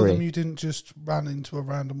helps to tell them you didn't just run into a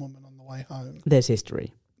random woman on the way home. There's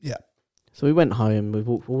history. Yeah. So we went home. We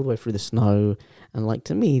walked all the way through the snow. And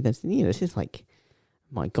to me, this is like,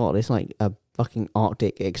 my God, it's like a fucking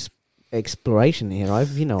Arctic exploration here.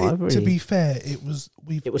 To be fair, it was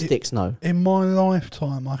thick snow. In my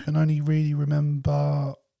lifetime, I can only really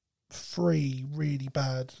remember 3 really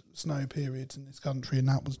bad snow periods in this country, and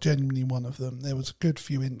that was genuinely one of them. There was a good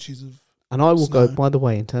few inches of and I will snow. go, by the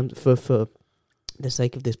way, in terms for the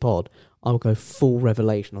sake of this pod, I will go full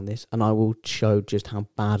revelation on this, and I will show just how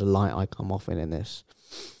bad a light I come off in this.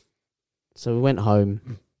 So we went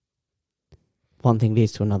home. One thing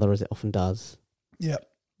leads to another, as it often does. Yep.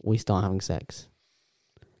 We start having sex.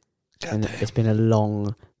 God and damn. it's been a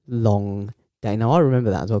long, long day. Now I remember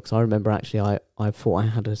that as well because I remember actually I thought I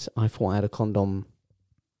had a condom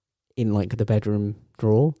in like the bedroom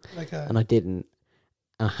drawer, and I didn't.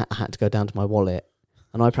 And I had to go down to my wallet,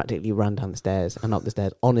 and I practically ran down the stairs and up the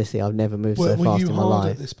stairs. Honestly, I've never moved so fast in my life. Were you hard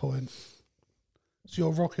at this point? So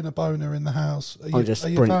you're rocking a boner in the house. I'm just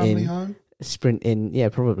your family home? Sprinting, yeah,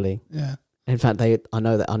 probably. Yeah. In fact, I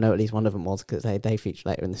know at least one of them was because they feature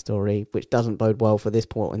later in the story, which doesn't bode well for this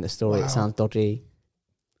point in the story. Wow. It sounds dodgy.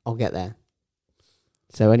 I'll get there.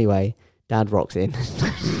 So anyway, Dad rocks in.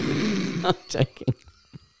 I'm joking.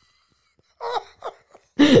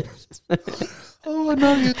 Oh, I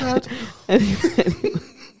know your dad.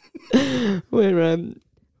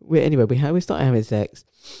 We started having sex.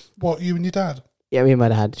 What, you and your dad? Yeah, me and my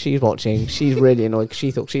dad. She's watching. She's really annoyed because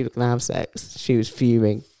she thought she was going to have sex. She was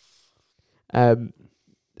fuming. So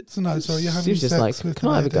no, sorry, you're having she was just sex like, can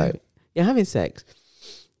I have a go? Yeah, having sex.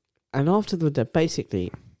 And after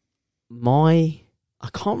basically, I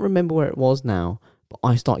can't remember where it was now, but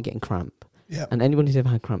I started getting cramp. Yeah. And anyone who's ever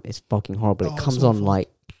had cramp, it's fucking horrible. Oh, it comes on like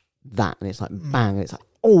that, and it's like bang, and it's like,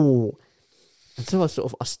 oh. And so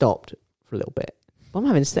I stopped for a little bit. But I'm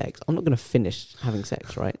having sex. I'm not going to finish having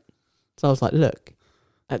sex, right? So I was like, look,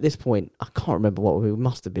 at this point, I can't remember what we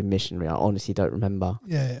must have been missionary. I honestly don't remember.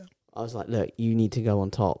 Yeah. I was like, look, you need to go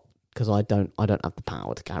on top because I don't have the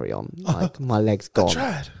power to carry on. Like my leg's gone.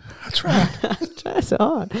 I tried. I tried so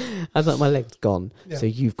hard. I was like, my leg's gone. Yeah. So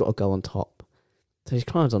you've got to go on top. So she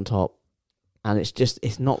climbs on top, and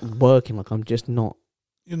it's not working. Like I'm just not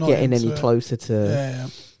getting any closer to. Yeah.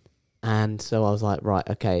 And so I was like, right,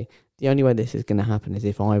 okay. The only way this is going to happen is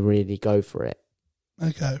if I really go for it.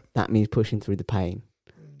 Okay. That means pushing through the pain.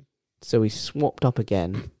 So we swapped up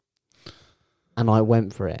again, and I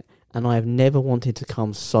went for it. And I have never wanted to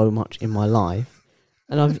come so much in my life.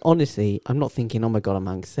 And I'm not thinking, oh my God, I'm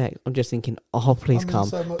having sex. I'm just thinking, oh, please come.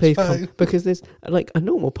 Please come. Because there's like a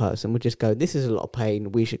normal person would just go, this is a lot of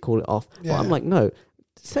pain. We should call it off. Yeah. But I'm like, no,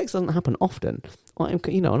 sex doesn't happen often.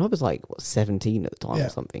 And I was like, 17 at the time or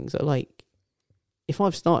something. So like, if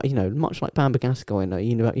I've started, much like Bamber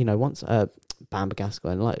Gascoigne, once Bamber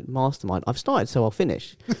Gascoigne, like Mastermind, I've started, so I'll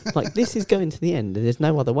finish. Like, this is going to the end, and there's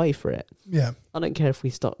no other way for it. Yeah. I don't care if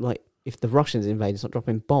we start, like, if the Russians invade and start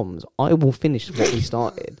dropping bombs, I will finish what we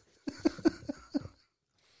started.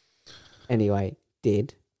 Anyway,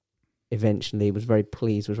 did. Eventually, was very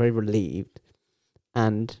pleased, was very relieved.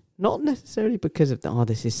 And not necessarily because of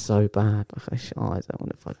this is so bad. I don't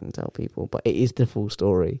want to fucking tell people, but it is the full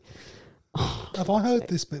story. Have I heard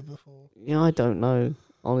this bit before? Yeah, I don't know.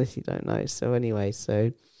 Honestly, don't know. So anyway,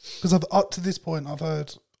 because up to this point, I've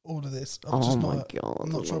heard all of this. God! I'm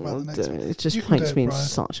not sure about the next one. It just paints me in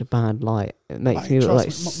such a bad light. It makes me look like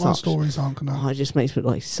my stories aren't gonna. It just makes me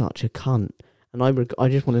look like such a cunt. And I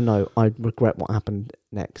just want to know. I regret what happened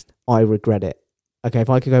next. I regret it. Okay, if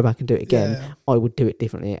I could go back and do it again, I would do it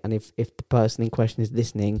differently. And if the person in question is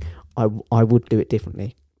listening, I would do it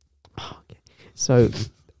differently. Okay. So.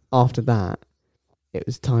 After that, it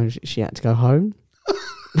was time she had to go home.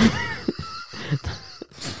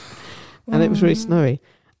 And it was really snowy.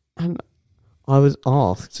 And I was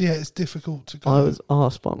asked. So, it's difficult to go. I was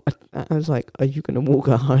asked, but I was like, are you going to walk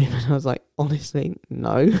her home? And I was like, honestly,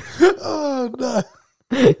 no. Oh, no.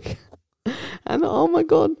 And oh, my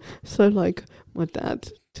God. So, like, my dad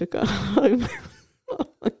took her home. Oh,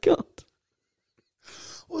 my God.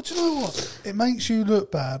 Well, do you know what? It makes you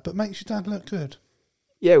look bad, but makes your dad look good.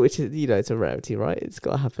 Yeah, which is, it's a rarity, right? It's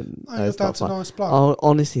got to happen. Oh, your dad's a nice bloke. Oh,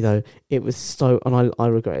 honestly, though, it was so, and I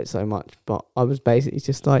regret it so much, but I was basically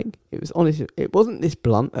just like, it wasn't this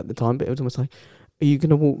blunt at the time, but it was almost like, are you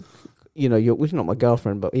going to walk, you're not my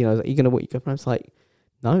girlfriend, but, are you going to walk your girlfriend? I was like,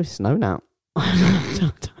 no, it's snowing out.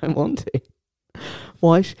 I don't want to.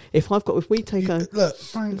 Why? If we take her, look,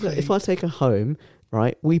 frankly, if I take her home,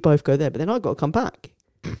 right, we both go there, but then I've got to come back.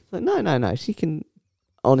 Like, no, she can.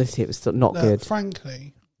 Honestly, it was not good.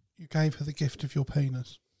 Frankly, you gave her the gift of your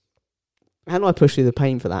penis. And I pushed through the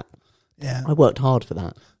pain for that. Yeah. I worked hard for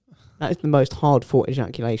that. That is the most hard-fought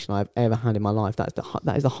ejaculation I've ever had in my life. That is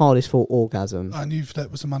the hardest-fought orgasm. And you've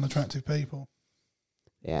slept with some unattractive people.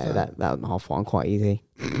 Yeah, so. that was hard-fought and quite easy.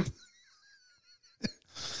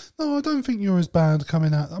 No, I don't think you're as bad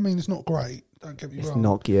coming out. I mean, it's not great. Don't get me wrong. It's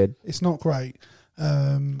not good. It's not great.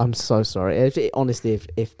 I'm so sorry. Honestly,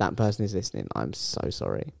 if that person is listening, I'm so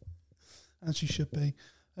sorry. As you should be.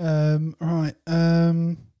 Right.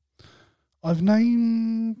 I've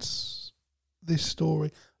named this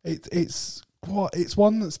story. It's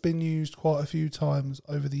one that's been used quite a few times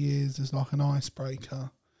over the years as like an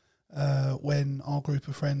icebreaker. When our group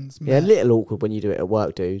of friends met. Yeah, a little awkward when you do it at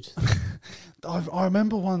work, dude. I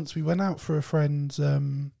remember once we went out for a friend's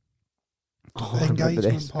Oh, I remember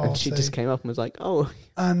engagement this. party. And she just came up and was like, "Oh."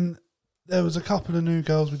 And there was a couple of new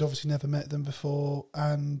girls. We'd obviously never met them before.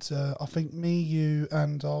 And I think me, you,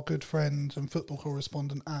 and our good friend and football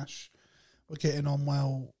correspondent Ash were getting on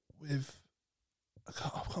well with. I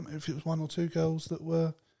can't remember if it was one or two girls that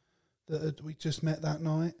we just met that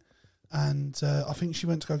night. And I think she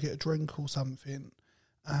went to go get a drink or something.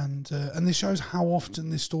 And this shows how often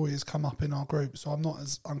this story has come up in our group. So I'm not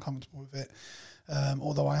as uncomfortable with it.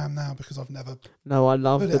 Although I am now because I've never. No, I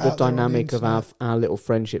love that the dynamic of our little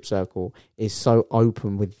friendship circle is so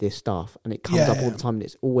open with this stuff, and it comes up all the time. And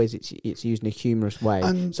it's always it's used in a humorous way,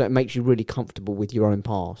 so it makes you really comfortable with your own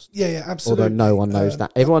past. Yeah, absolutely. Although no one knows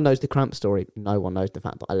that. Everyone knows the Cramp story. No one knows the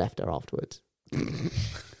fact that I left her afterwards.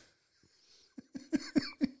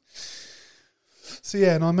 So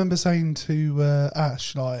yeah, and I remember saying to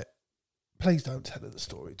Ash, like, please don't tell her the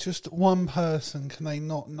story. Just one person, can they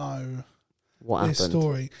not know what this happened?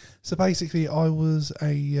 Story? So basically, I was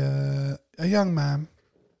a young man,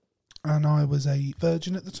 and I was a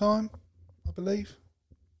virgin at the time, I believe.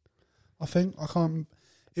 I think I can't.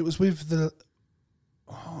 It was with the.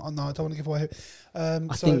 Oh no, I don't want to give away. I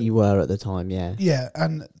think you were at the time, yeah. Yeah,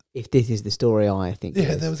 and if this is the story, I think.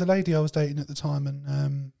 Yeah, there was a lady I was dating at the time,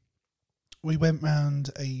 and we went round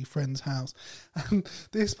a friend's house. And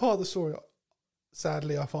this part of the story,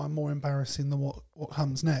 sadly, I find more embarrassing than what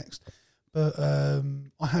comes next. But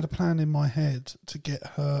I had a plan in my head to get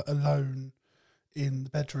her alone in the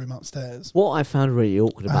bedroom upstairs. What I found really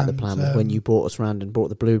awkward about the plan was when you brought us round and brought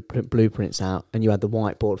the blueprints out, and you had the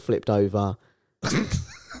whiteboard flipped over.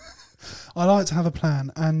 I like to have a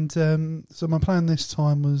plan, and so my plan this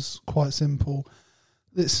time was quite simple.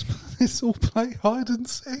 Let's all play hide and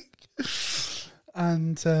seek.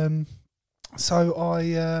 And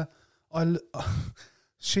so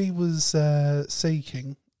she was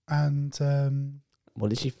seeking, and what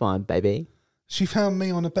did she find, baby? She found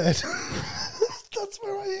me on a bed. That's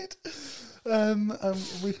where I hid.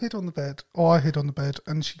 We hid on the bed, or I hid on the bed,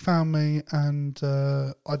 and she found me, and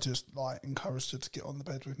I just encouraged her to get on the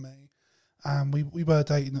bed with me. And we were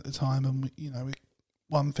dating at the time, and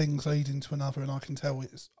one thing's leading to another, and I can tell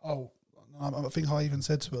I think I even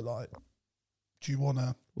said to her, do you want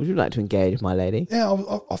to... Would you like to engage, my lady? Yeah,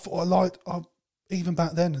 I thought even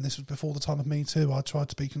back then, and this was before the time of Me Too, I tried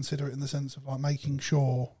to be considerate in the sense of making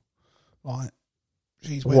sure,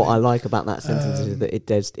 she's winning. What I like about that sentence is that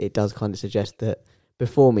it does kind of suggest that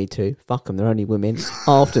before Me Too, fuck them, they're only women.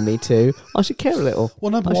 After Me Too, I should care a little. Well,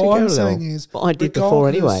 no, but what I'm saying is, but I did before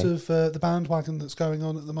anyway. Regardless of the bandwagon that's going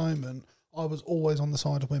on at the moment, I was always on the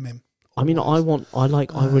side of women. I mean, I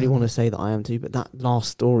really want to say that I am too, but that last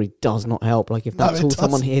story does not help. If that's all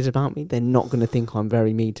someone hears about me, they're not going to think I'm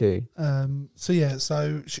very Me Too.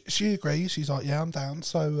 So she agrees. She's like, yeah, I'm down.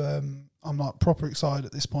 So I'm proper excited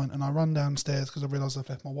at this point, and I run downstairs because I realise I've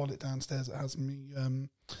left my wallet downstairs. It has me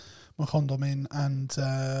my condom in, and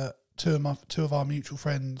two of our mutual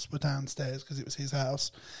friends were downstairs because it was his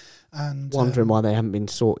house, and wondering why they haven't been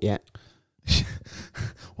sought yet.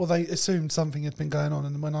 Well, they assumed something had been going on,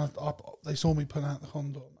 and when they saw me pull out the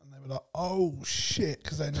condom, and they were like, "Oh shit!"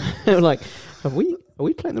 Because they knew. They were like, "Are we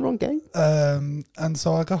playing the wrong game?" And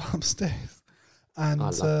so I go upstairs, and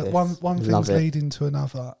one thing's leading to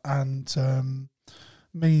another, and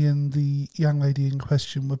me and the young lady in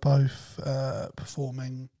question were both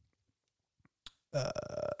performing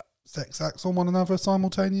sex acts on one another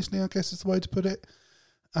simultaneously, I guess is the way to put it.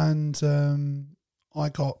 And I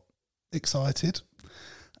got excited,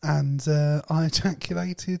 and I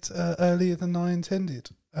ejaculated earlier than I intended.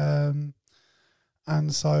 And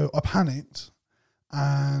so I panicked,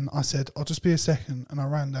 and I said, I'll just be a second. And I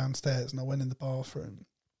ran downstairs, and I went in the bathroom,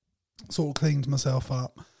 sort of cleaned myself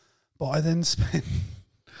up. But I then spent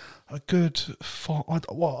a good I'd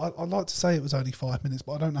like to say it was only 5 minutes,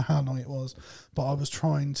 but I don't know how long it was. But I was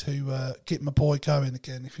trying to get my boy going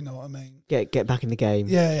again, if you know what I mean. Get back in the game.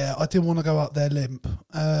 Yeah. I didn't want to go up there limp,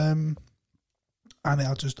 and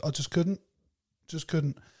I just couldn't,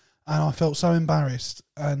 and I felt so embarrassed.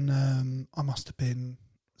 And I must have been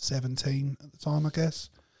 17 at the time, I guess.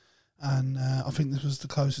 And I think this was the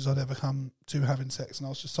closest I'd ever come to having sex, and I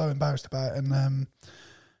was just so embarrassed about it. And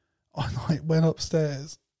I went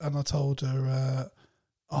upstairs. And I told her,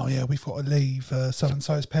 oh, yeah, we've got to leave.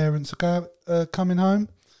 So-and-so's parents are coming home.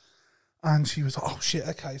 And she was like, oh, shit,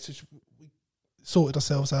 okay. So we sorted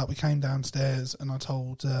ourselves out. We came downstairs, and I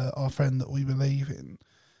told our friend that we were leaving,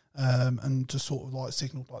 and just sort of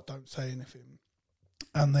signalled, don't say anything.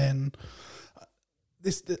 And then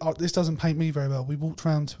this doesn't paint me very well. We walked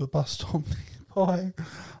round to a bus stop nearby,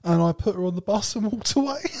 and I put her on the bus and walked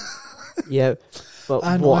away. Yeah. But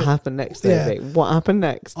And what happened next, David? What happened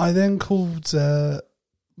next? I then called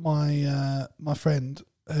my friend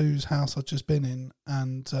whose house I'd just been in,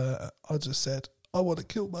 and I just said, I want to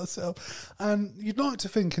kill myself. And you'd like to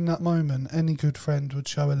think in that moment any good friend would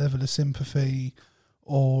show a level of sympathy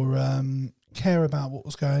or care about what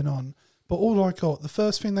was going on. But all I got, the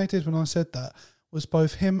first thing they did when I said that, was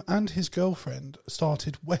both him and his girlfriend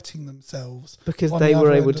started wetting themselves because they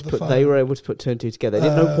were able to put two and two together. They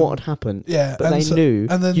didn't know what had happened. Yeah, but they knew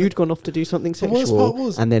you'd gone off to do something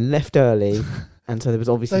sexual and then left early, and so there was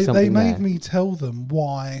obviously something there. They made me tell them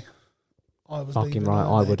why I was fucking right.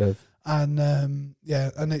 I would have. And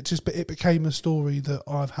and it became a story that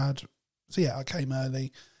I've had. So yeah, I came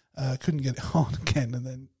early, couldn't get it hard again, and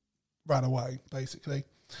then ran away basically.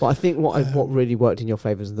 But I think what really worked in your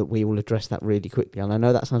favour is that we all addressed that really quickly. And I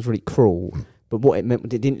know that sounds really cruel, but what it meant,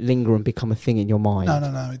 it didn't linger and become a thing in your mind.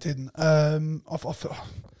 No, it didn't.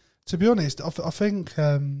 To be honest, I think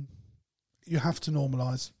you have to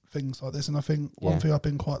normalise things like this. And I think one thing I've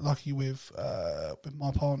been quite lucky with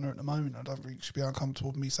my partner at the moment, I don't think she should be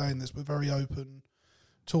uncomfortable with me saying this, we're very open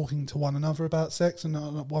talking to one another about sex. And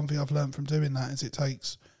one thing I've learned from doing that is it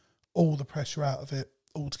takes all the pressure out of it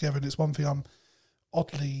altogether. And it's one thing I'm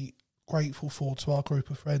oddly grateful for to our group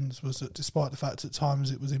of friends, was that despite the fact at times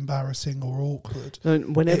it was embarrassing or awkward, it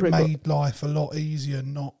made life a lot easier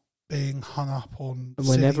not being hung up on. And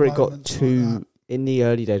whenever it got too, in the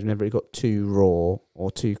early days, whenever it got too raw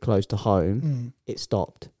or too close to home, it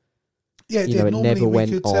stopped. Yeah, it did. Normally never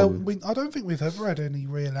went on. I don't think we've ever had any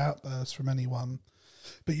real outbursts from anyone,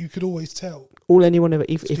 but you could always tell. All anyone ever,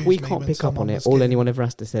 if we can't pick up on it, all anyone ever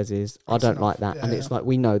has to say is, I don't like that. And it's like,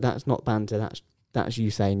 we know that's not banter, that's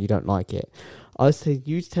you saying you don't like it. I was saying,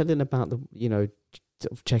 you telling about the,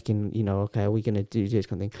 sort of checking, okay, are we going to do this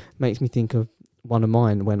kind of thing? Makes me think of one of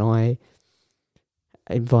mine when I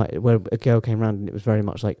invited, where a girl came around and it was very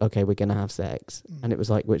much like, okay, we're going to have sex. And it was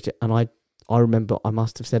like, I remember I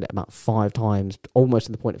must have said it about 5 times, almost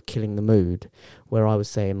to the point of killing the mood, where I was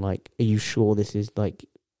saying like, are you sure this is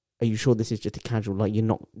just a casual, like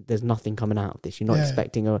there's nothing coming out of this, you're not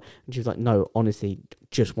expecting her? And she was like, no, honestly,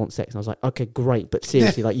 just want sex. And I was like, okay, great, but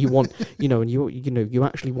seriously, like you want, and you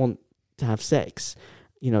actually want to have sex,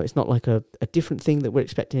 it's not like a different thing that we're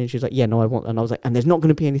expecting. And she was like, yeah, no, I want, and I was like, and there's not going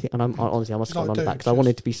to be anything. And honestly, I must have gone on back because I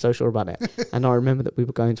wanted to be so sure about it. And I remember that we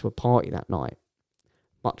were going to a party that night,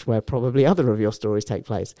 much where probably other of your stories take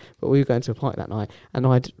place, but we were going to a party that night, and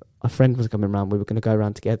a friend was coming around, we were going to go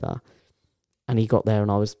around together. And he got there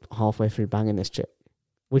and I was halfway through banging this chick,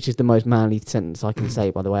 which is the most manly sentence I can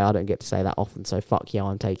say, by the way. I don't get to say that often, so fuck yeah,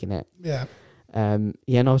 I'm taking it. Yeah. And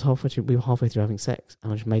we were halfway through having sex,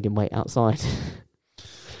 and I just made him wait outside.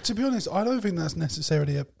 To be honest, I don't think that's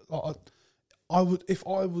necessarily I would, if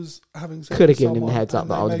I was having sex, could have given him the heads up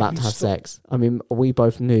that I was about to have sex. I mean, we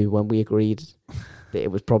both knew when we agreed that it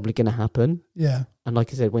was probably going to happen. Yeah. And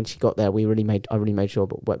like I said, when she got there, I really made sure,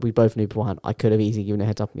 but we both knew beforehand. I could have easily given a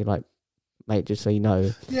heads up and be like, mate, just so you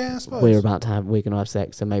know, I suppose we're going to have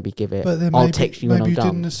sex, so maybe give it. But then I'll text you when I'm maybe done.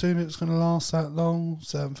 You didn't assume it was going to last that long.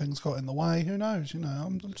 Certain things got in the way. Who knows?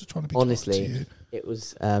 I'm just trying to be honestly. To you. It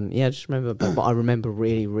was just remember, but I remember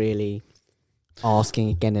really, really asking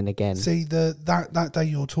again and again. See, that day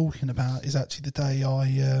you're talking about is actually the day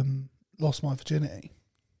I lost my virginity.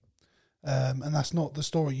 And that's not the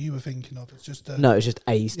story you were thinking of. It's just no, it's just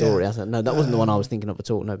a story. Yeah. No, that wasn't the one I was thinking of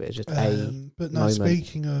at all. No, but it's just a. But no, moment.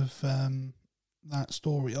 Speaking of that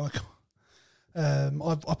story, I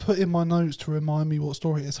put in my notes to remind me what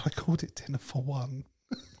story it is. I called it Dinner for One.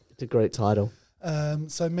 It's a great title.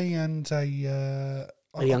 So me and a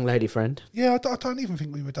young lady friend. Yeah, I don't even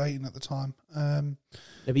think we were dating at the time. No,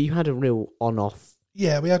 but you had a real on-off.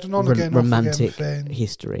 Yeah, we had an on-again, romantic off-again thing.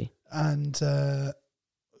 History. And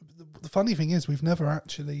the funny thing is, we've never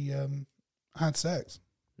actually had sex.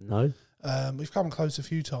 No. We've come close a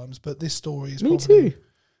few times, but this story is Me too.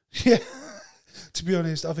 Yeah. To be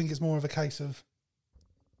honest, I think it's more of a case of...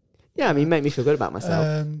 Yeah, I mean, make me feel good about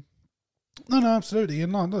myself. No, absolutely.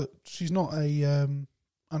 And no, look, she's not a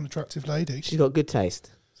unattractive lady. She's got good taste.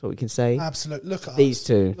 That's what we can say. Absolutely. Look at These us.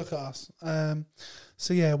 two. Look at us.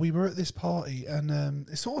 So yeah, we were at this party, and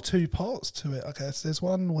it's sort of 2 parts to it, I guess. There's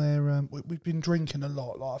one where we've been drinking a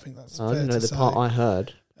lot. Like, I think that's fair to say. I don't know the part I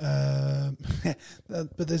heard.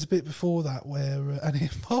 But there's a bit before that where, and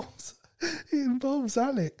it involves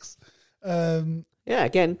Alex. Yeah,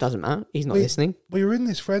 again, doesn't matter. He's not listening. We were in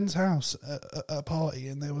this friend's house at a party,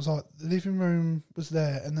 and there was like the living room was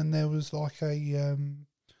there, and then there was like a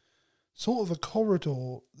sort of a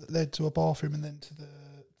corridor that led to a bathroom and then to the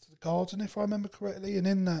garden, if I remember correctly, and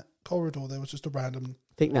in that corridor there was just a random.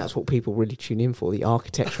 I think that's what people really tune in for, the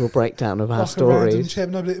architectural breakdown of our like a random stories. chair.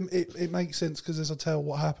 No, but it makes sense because as I tell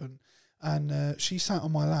what happened, and she sat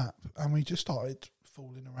on my lap, and we just started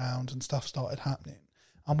fooling around, and stuff started happening,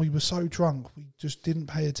 and we were so drunk we just didn't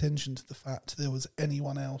pay attention to the fact there was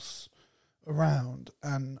anyone else around,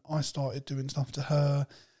 and I started doing stuff to her,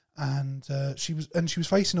 and she was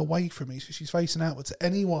facing away from me, so she's facing outwards. So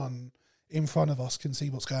anyone in front of us can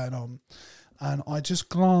see what's going on, and I just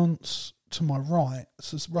glance to my right,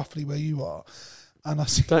 so it's roughly where you are, and I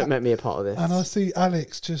see Don't make me a part of this. and I see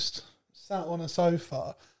Alex just sat on a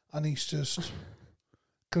sofa, and he's just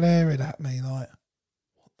glaring at me like,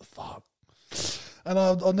 "What the fuck?" And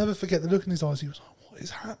I'll never forget the look in his eyes. He was like, "What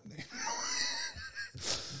is happening?"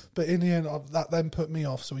 But in the end, that then put me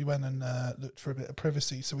off. So we went and looked for a bit of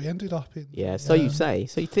privacy. So we ended up in so you say.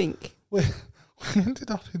 So you think. we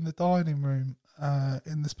ended up in the dining room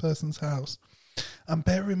in this person's house. And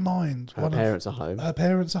bear in mind, Her parents are home. Her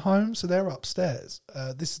parents are home, so they're upstairs.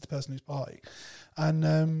 This is the person who's partying.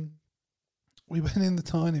 And we went in the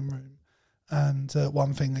dining room, and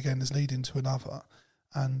one thing, again, is leading to another.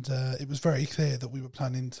 And it was very clear that we were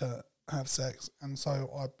planning to have sex. And so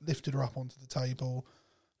I lifted her up onto the table,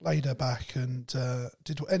 laid her back, and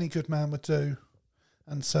did what any good man would do,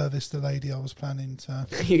 and serviced the lady I was planning to...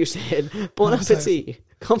 You said, bon appetit.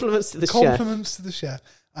 Compliments to the chef. Compliments to the chef.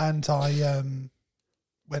 And I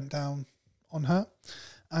went down on her,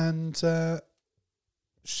 and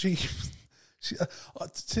she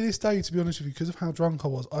to this day, to be honest with you, because of how drunk I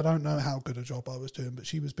was, I don't know how good a job I was doing, but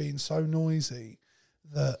she was being so noisy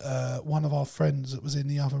that one of our friends that was in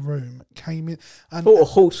the other room came in. And thought a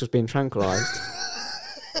horse was being tranquilised.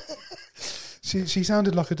 She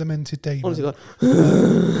sounded like a demented demon. Honestly, like...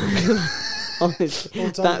 Honestly,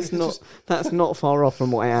 that's not far off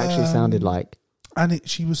from what it actually sounded like. And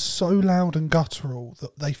she was so loud and guttural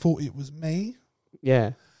that they thought it was me.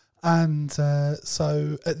 Yeah. And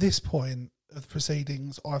so at this point of the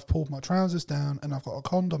proceedings, I've pulled my trousers down and I've got a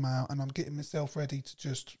condom out, and I'm getting myself ready to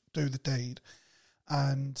just do the deed.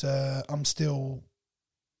 And I'm still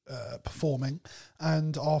performing.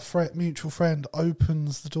 And our mutual friend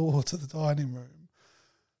opens the door to the dining room.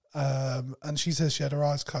 And she says she had her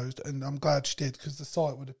eyes closed, and I'm glad she did, because the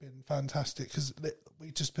sight would have been fantastic, because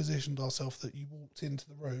we just positioned ourselves that you walked into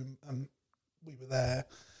the room and we were there,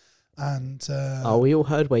 and we all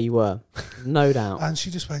heard where you were, no doubt. And she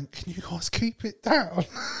just went, "Can you guys keep it down?"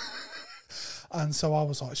 And so I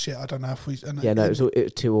was like, "Shit, I don't know if we." And it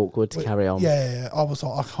was too awkward to carry on. Yeah, I was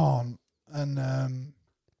like, "I can't," and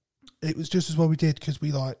it was just as well we did, because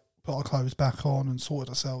we like put our clothes back on and sorted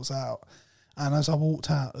ourselves out. And as I walked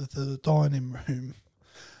out of the dining room,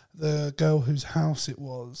 the girl whose house it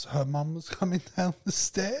was, her mum was coming down the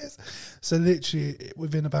stairs. So literally,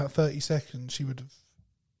 within about 30 seconds, she would have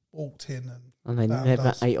walked in and they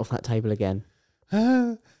never ate off that table again.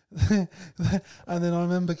 And then I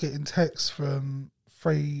remember getting texts from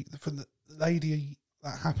the lady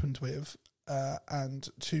that happened with, and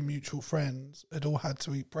two mutual friends had all had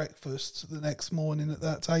to eat breakfast the next morning at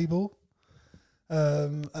that table.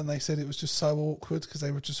 And they said it was just so awkward because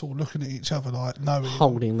they were just all looking at each other like knowing,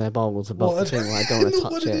 holding their bowls above the thing like, I don't want to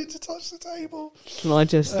touch it. To touch the table. Can I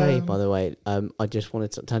just say, by the way, I just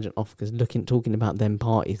wanted to tangent off, because talking about them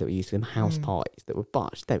parties that we used to, them house parties that were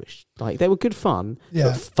botched, they were good fun,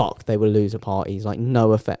 but fuck, they were loser parties, like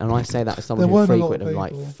no effect. And I say that as someone who frequent them,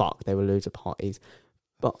 like fuck, they were loser parties.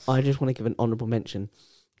 But I just want to give an honourable mention,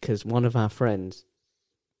 because one of our friends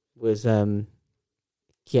was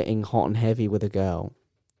getting hot and heavy with a girl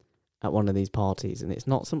at one of these parties, and it's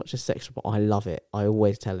not so much a sexual, but I love it. I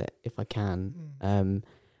always tell it if I can.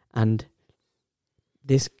 And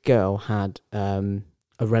this girl had a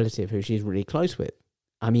relative who she's really close with.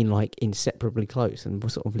 I mean, like inseparably close, and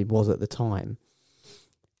sort of was at the time.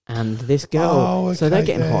 And this girl, so they're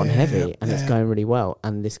getting hot and heavy, and it's going really well.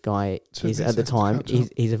 And this guy is at the time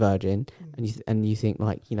he's a virgin, and you think,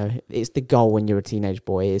 like, you know, it's the goal when you're a teenage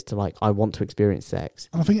boy is to, like, I want to experience sex.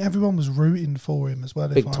 And I think everyone was rooting for him as well.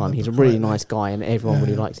 Big time. He's a really nice guy, and everyone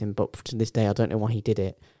really likes him. But to this day, I don't know why he did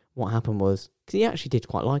it. What happened was, because he actually did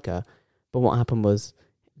quite like her, but what happened was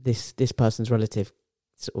this person's relative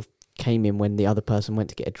sort of came in when the other person went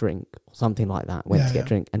to get a drink or something like that, to get a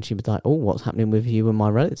drink, and she was like, "Oh, what's happening with you and my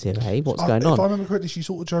relative? Hey, what's going on?" If I remember correctly, she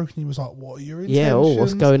sort of jokingly was like, "What are your intentions?" Yeah, oh,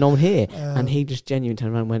 what's going on here? And he just genuinely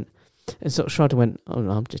turned around and went, and sort of shrugged and went, "Oh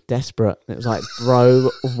no, I'm just desperate." And it was like, bro,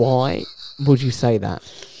 why would you say that?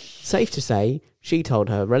 Safe to say, she told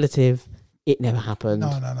her relative it never happened.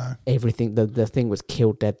 No. Everything, the thing was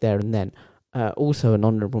killed dead there and then. Also, an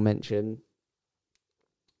honourable mention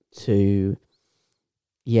to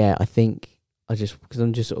yeah, I think because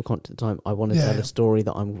I'm just sort of conscious of the time. I want to tell a story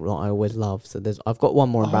that I always love. So I've got one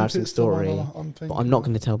more embarrassing story, but I'm not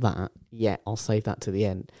going to tell that yet. I'll save that to the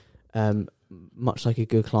end. Much like a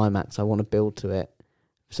good climax, I want to build to it.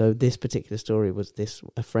 So this particular story was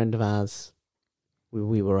a friend of ours.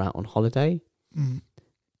 We were out on holiday.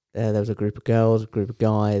 There was a group of girls, a group of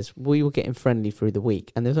guys. We were getting friendly through the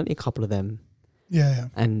week, and there was only a couple of them. Yeah.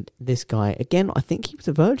 And this guy, again, I think he was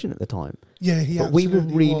a virgin at the time. Yeah, he but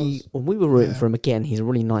absolutely was. We were rooting for him again. He's a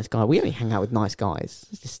really nice guy. We only hang out with nice guys.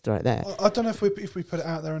 Let's just throw it there. I don't know if we put it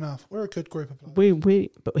out there enough. We're a good group of players.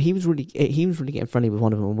 But he was really getting friendly with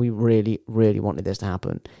one of them, and we really, really wanted this to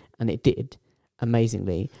happen, and it did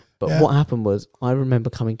amazingly. But what happened was, I remember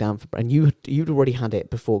coming down and you'd already had it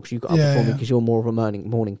before because you got up before me because you're more of a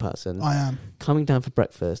morning person. I am coming down for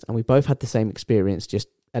breakfast, and we both had the same experience, just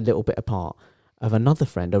a little bit apart. Of another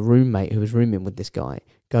friend, a roommate who was rooming with this guy,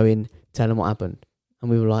 going, tell him what happened. And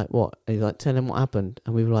we were like, what? And he's like, tell him what happened.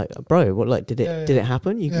 And we were like, bro, what? Like, did it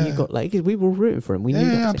happen? You got like, cause we were all rooting for him. We knew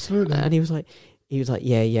that. Absolutely. And he was like,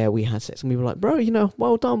 yeah, we had sex. And we were like, bro,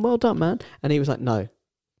 well done, man. And he was like, no,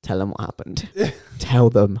 tell them what happened. Tell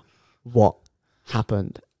them what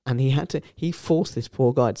happened. And he forced this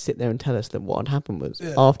poor guy to sit there and tell us that what had happened was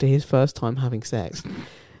after his first time having sex.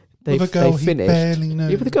 They finished. He barely knew.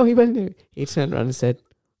 Yeah, with a girl he barely knew. He turned around and said,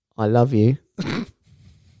 I love you.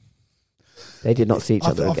 They did not see each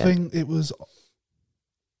other again. I think it was,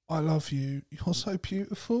 I love you. You're so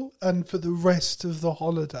beautiful. And for the rest of the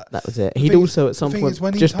holiday. That was it. He'd also at some point,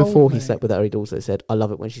 just before he slept with her, he'd also said, I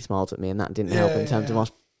love it when she smiles at me. And that didn't help in terms of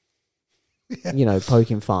us,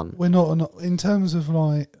 poking fun. We're not, in terms of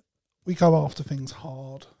like, we go after things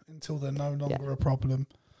hard until they're no longer a problem.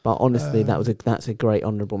 But honestly, that's a great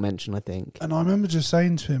honourable mention, I think. And I remember just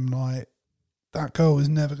saying to him, like, that girl is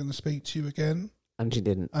never going to speak to you again. And she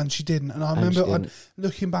didn't. And I remember,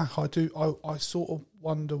 looking back, I sort of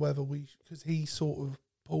wonder whether because he sort of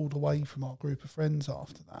pulled away from our group of friends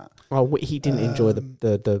after that. Well, he didn't enjoy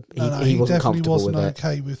he wasn't comfortable with it.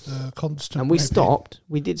 Okay with the constant. And we stopped.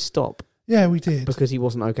 We did stop. Yeah, we did. Because he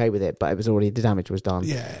wasn't okay with it, but it was already, the damage was done.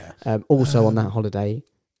 Yeah. Also on that holiday,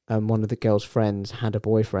 one of the girls' friends had a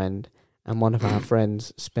boyfriend, and one of our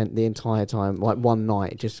friends spent the entire time, like one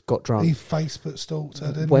night, just got drunk. He Facebook stalked her,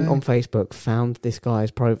 didn't Went on Facebook, found this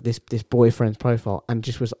guy's this boyfriend's profile, and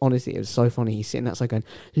just was, honestly, it was so funny. He's sitting outside going,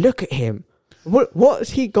 look at him.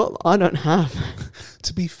 What's he got that I don't have?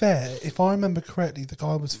 To be fair, if I remember correctly, the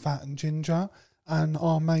guy was fat and ginger, and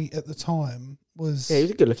our mate at the time was... Yeah, he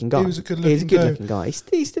was a good-looking guy. He's a good-looking guy.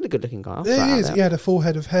 He's still a good-looking guy. He is. He had a full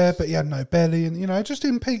head of hair, but he had no belly, and, just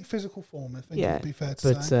in peak physical form, I think it would be fair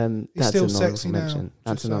to say. He's still sexy now.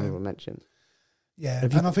 That's an honourable mention. Yeah,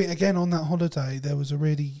 and I think, again, on that holiday, there was a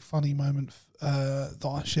really funny moment that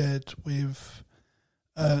I shared with,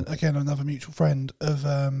 again, another mutual friend of...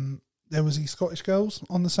 there was these Scottish girls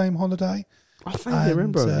on the same holiday. I vaguely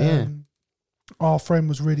remember them, Our friend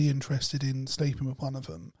was really interested in sleeping with one of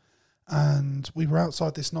them. And we were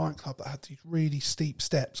outside this nightclub that had these really steep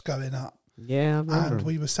steps going up. Yeah, I remember. And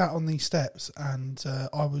we were sat on these steps, and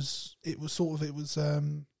I was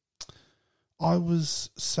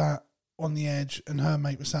sat on the edge, and her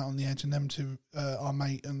mate was sat on the edge, and them two, our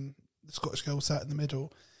mate and the Scottish girl, sat in the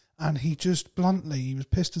middle. And he just bluntly, he was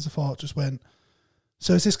pissed as a fart, just went,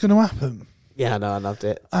 so is this going to happen? Yeah, no, I loved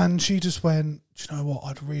it. And she just went, do you know what,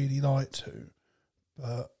 I'd really like to,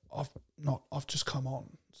 but I've just come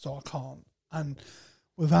on, so I can't. And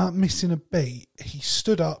without missing a beat, he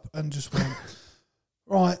stood up and just went,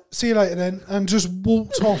 right, see you later then, and just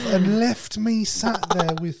walked off and left me sat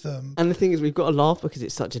there with them. And the thing is, we've got to laugh because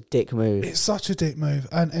it's such a dick move. It's such a dick move.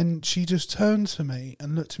 And she just turned to me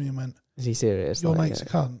and looked at me and went, is he serious? Your mate's a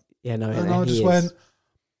cunt. Yeah, no, and I just went,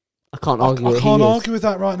 I can't argue. I can't argue with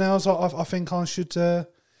that right now. So I think I should.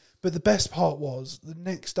 But the best part was the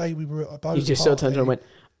next day we were at a boat. You just sort of turned around and went,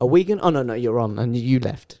 "Are we going?" Oh no, you're on, and you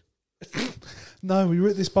left. No, we were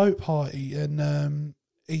at this boat party, and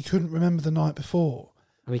he couldn't remember the night before.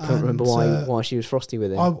 And he couldn't remember why she was frosty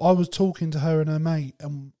with him. I was talking to her and her mate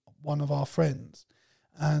and one of our friends,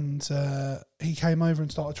 and he came over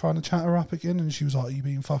and started trying to chat her up again, and she was like, "Are you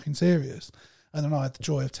being fucking serious?" And then I had the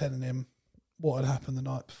joy of telling him what had happened the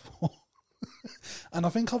night before. And I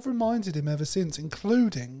think I've reminded him ever since,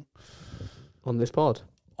 including on this pod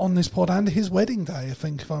and his wedding day, I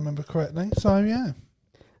think, if I remember correctly. So yeah,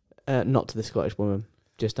 not to the Scottish woman,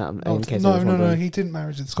 just out in case. No, he didn't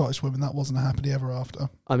marry the Scottish woman. That wasn't a happily ever after.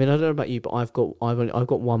 I mean, I don't know about you, but I've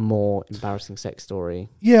got one more embarrassing sex story.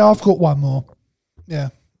 Yeah, I've got one more. Yeah.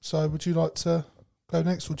 So would you like to go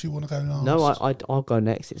next, or do you want to go last? No, I'll go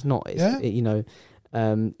next. It's not.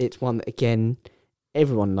 It's one that, again,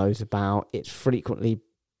 everyone knows about. It's frequently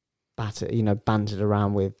bantered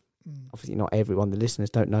around with. Obviously, not everyone. The listeners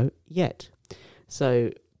don't know yet.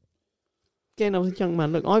 So, again, I was a young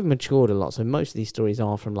man. Look, I've matured a lot. So most of these stories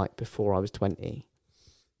are from like before I was 20.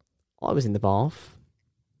 I was in the bath,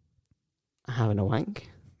 having a wank.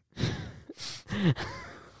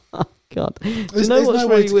 Oh God! Do you know what's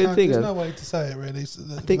really weird thing? There's no way to say it really.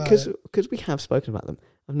 I think because we have spoken about them,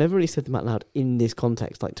 I've never really said them out loud in this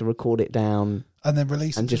context, like to record it down and then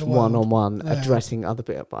release and it just to the world. one-on-one addressing other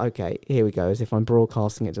bit. But okay, here we go. As if I'm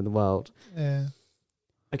broadcasting it to the world. Yeah.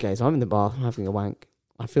 Okay, so I'm in the bath, I'm having a wank.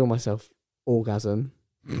 I feel myself orgasm.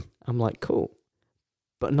 I'm like, cool,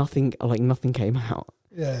 but nothing came out.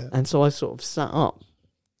 Yeah. And so I sort of sat up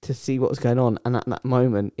to see what was going on, and at that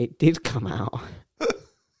moment, it did come out.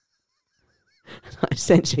 I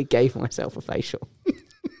essentially gave myself a facial.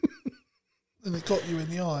 And it got you in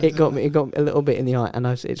the eye. It got a little bit in the eye, and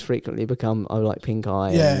it's frequently become like pink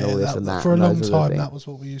eye and all this and that. For a long time, that was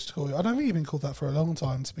what we used to call it. I don't think you've been called that for a long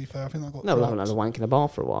time, to be fair. I think that got I haven't had a wank in a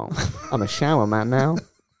bath for a while. I'm a shower man now.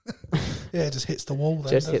 Yeah, it just hits the wall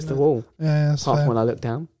then. Just hits the wall. Yeah, apart from when I look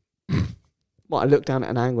down. I look down at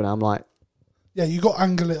an angle now, I'm like... Yeah, you got to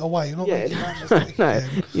angle it away. You're not making that mistake.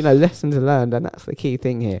 No, lessons are learned, and that's the key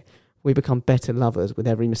thing here. We become better lovers with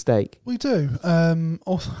every mistake. We do.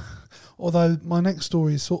 Although my next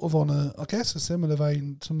story is sort of on a similar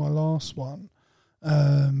vein to my last one,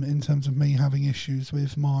 in terms of me having issues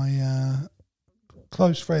with my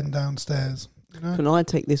close friend downstairs. You know? Can I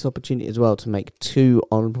take this opportunity as well to make 2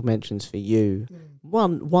 honourable mentions for you?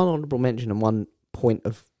 One honourable mention and 1 point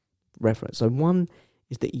of reference. So one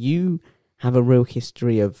is that you have a real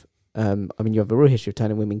history of, you have a real history of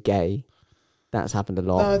turning women gay. That's happened a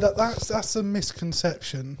lot. No, that's a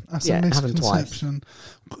misconception. That's a misconception.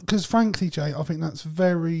 Because frankly, Jay, I think that's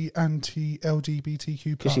very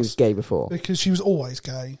anti-LGBTQ+. Because she was gay before. Because she was always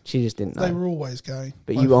gay. She just didn't know. They were always gay.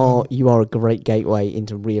 But you are a great gateway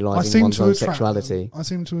into realising one's own sexuality. I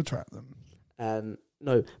seem to attract them.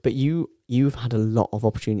 No, but you've had a lot of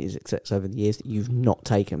opportunities at sex over the years that you've not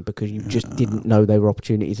taken because you just didn't know they were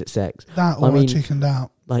opportunities at sex. That or I chickened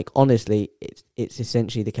out. Like, honestly, it's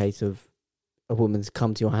essentially the case of a woman's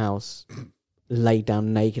come to your house, laid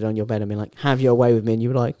down naked on your bed and been like, have your way with me, and you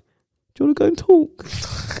were like, do you want to go and talk?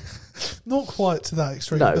 Not quite to that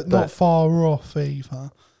extreme, but not far off either.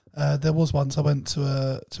 There was once I went to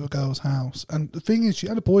a girl's house, and the thing is, she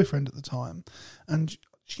had a boyfriend at the time, and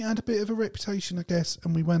she had a bit of a reputation, I guess,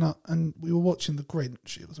 and we went up and we were watching The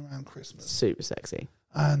Grinch. It was around Christmas. Super sexy.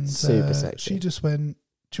 And super sexy. She just went,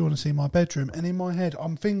 do you want to see my bedroom? And in my head,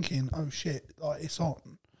 I'm thinking, oh shit, like it's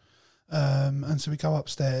on. And so we go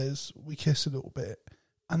upstairs, we kiss a little bit,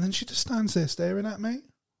 and then she just stands there staring at me.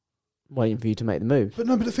 Waiting for you to make the move. But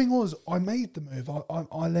the thing was, I made the move.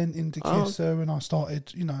 I leant in to kiss her and I started,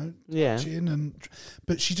 touching,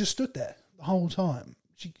 but she just stood there the whole time.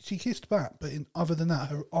 She kissed back, but other than that,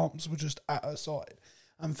 her arms were just at her side.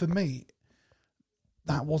 And for me,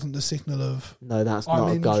 that wasn't the signal of... No, that's not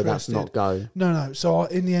a go. That's not go. No. So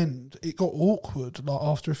in the end, it got awkward. Like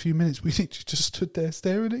after a few minutes, we just stood there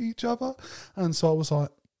staring at each other. And so I was like,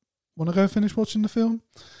 want to go finish watching the film?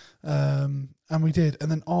 And we did.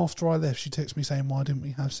 And then after I left, she texted me saying, why didn't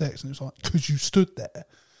we have sex? And it was like, because you stood there.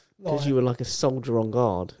 Because you were like a soldier on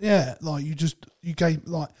guard. Yeah, like you gave,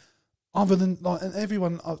 like... Other than, like, and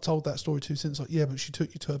everyone I've told that story to since, like, yeah, but she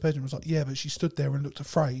took you to her bedroom. I was like, yeah, but she stood there and looked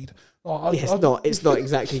afraid. Like, it's not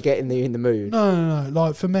exactly getting you in the mood. No.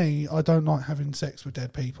 Like, for me, I don't like having sex with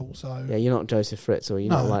dead people, so... Yeah, you're not Joseph Fritz, or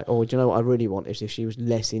you're not like, do you know what I really want is if she was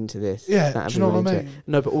less into this. Yeah, do you know what I mean?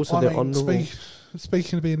 No, but also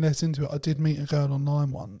speaking of being less into it, I did meet a girl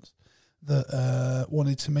online once that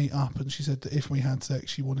wanted to meet up, and she said that if we had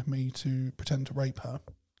sex, she wanted me to pretend to rape her.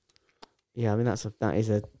 Yeah, I mean that is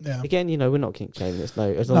a yeah. Again, we're not kink shaming this. No,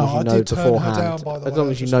 as long as you know beforehand. As long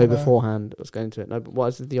as you know beforehand what's going to it. No, but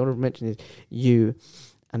what the honourable mention is you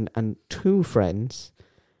and 2 friends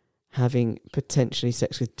having potentially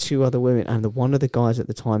sex with 2 other women, and one of the guys at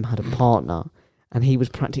the time had a partner, and he was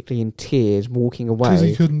practically in tears walking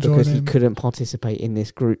away because he couldn't participate in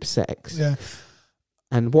this group sex. Yeah.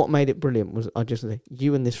 And what made it brilliant was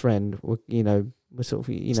you and this friend were sort of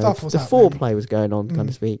the happening. foreplay was going on, kind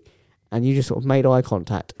of speak. And you just sort of made eye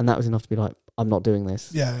contact, and that was enough to be like, I'm not doing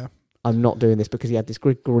this. Yeah. I'm not doing this, because he had this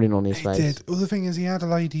grin on his face. He did. Well, the thing is, he had a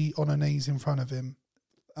lady on her knees in front of him.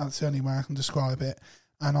 That's the only way I can describe it.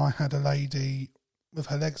 And I had a lady with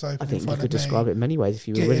her legs open in front of me. I think you could describe it many ways if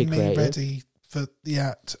you were really creative. Getting me ready for the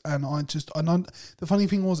act. And the funny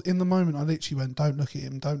thing was, in the moment, I literally went, don't look at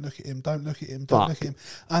him, don't look at him, don't look at him, don't look at him.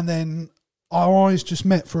 And then our eyes just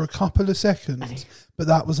met for a couple of seconds, but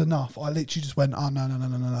that was enough. I literally just went, oh, no,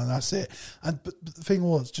 that's it. But the thing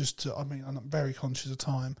was, I'm very conscious of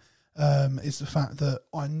time, is the fact that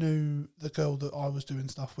I knew the girl that I was doing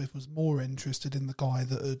stuff with was more interested in the guy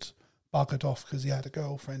that had buggered off because he had a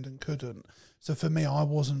girlfriend and couldn't. So for me, I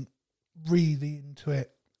wasn't really into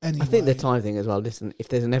it anyway. I think the time thing as well, listen, if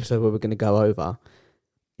there's an episode where we're going to go over,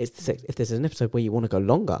 if there's an episode where you want to go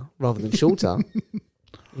longer rather than shorter,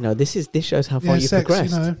 this shows how far you've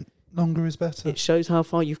progressed. Longer is better. It shows how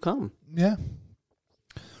far you've come. Yeah.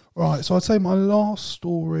 Right, so I'd say my last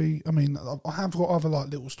story, I mean, I have got other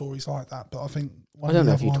little stories like that, but I think... I don't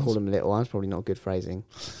know if you'd call them little ones, probably not good phrasing.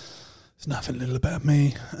 There's nothing little about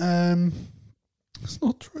me. It's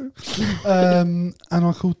not true. And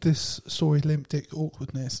I called this story Limp Dick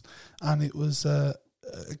Awkwardness, and it was...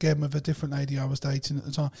 again with a different lady I was dating at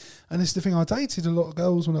the time, and it's the thing, I dated a lot of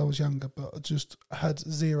girls when I was younger, but I just had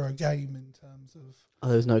zero game in terms of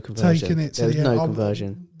there was no conversion. Taking it to there was no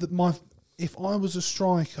conversion. If I was a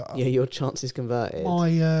striker, your chances converted.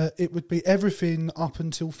 It would be everything up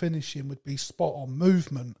until finishing would be spot on,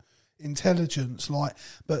 movement, intelligence,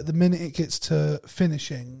 but the minute it gets to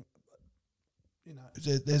finishing,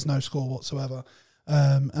 there's no score whatsoever.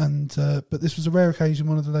 But this was a rare occasion.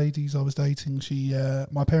 One of the ladies I was dating,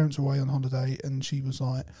 my parents were away on holiday, and she was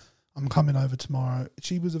like, I'm coming over tomorrow.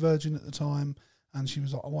 She was a virgin at the time, and she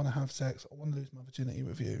was like, I want to have sex. I want to lose my virginity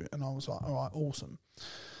with you. And I was like, all right, awesome.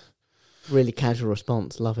 Really casual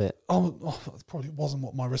response. Love it. That probably wasn't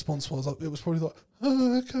what my response was. It was probably like,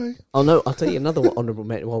 oh, okay. Oh, no, I'll tell you another honourable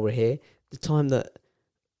mention while we're here. The time that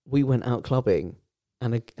we went out clubbing,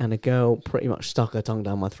 and a girl pretty much stuck her tongue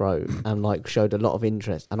down my throat and showed a lot of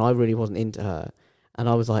interest, and I really wasn't into her, and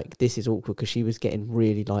I was like, this is awkward, because she was getting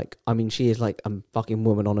really she is like a fucking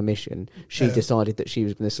woman on a mission. She decided that she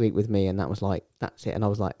was going to sleep with me, and that was that's it. And I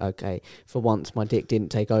was like, okay, for once my dick didn't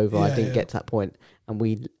take over. I didn't get to that point, and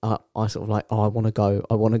I sort of I want to go,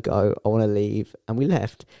 I want to leave, and we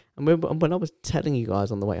left. And when I was telling you guys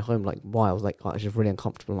on the way home why I was I was just really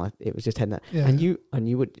uncomfortable, and it was just heading that, and you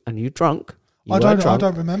drunk. I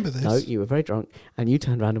don't remember this. No, you were very drunk, and you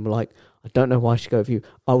turned around and were like, I don't know why I should go with you.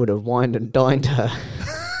 I would have wined and dined her.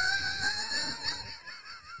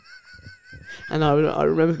 And I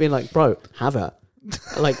remember being like, bro, have her.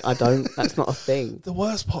 That's not a thing. The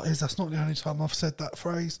worst part is that's not the only time I've said that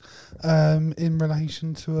phrase in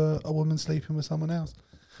relation to a woman sleeping with someone else.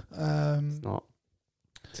 It's not.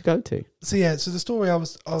 To go to. So the story I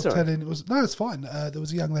was telling, it's fine. There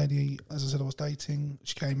was a young lady, as I said, I was dating.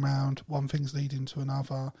 She came round, one thing's leading to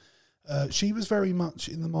another. She was very much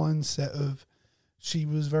in the mindset of, she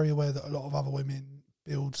was very aware that a lot of other women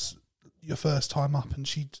builds your first time up, and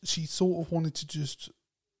she sort of wanted to just,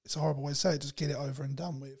 it's a horrible way to say it, just get it over and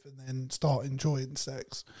done with, and then start enjoying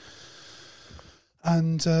sex.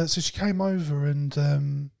 And so she came over,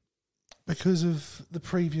 and because of the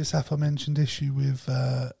previous aforementioned issue with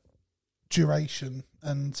duration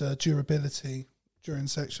and durability during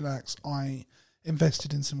sexual acts, I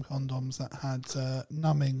invested in some condoms that had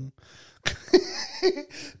numbing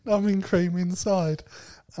cream inside.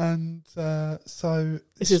 And so...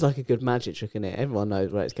 This is like a good magic trick, isn't it? Everyone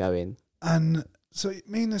knows where it's going. And so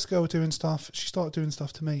me and this girl were doing stuff. She started doing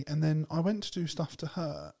stuff to me, and then I went to do stuff to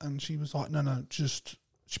her, and she was like, no, she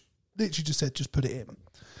literally just said, just put it in.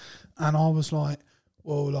 And I was like,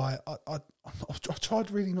 well, I tried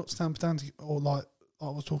really not to sound pedantic, or I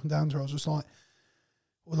was talking down to her. I was just like,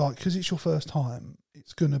 well, because it's your first time,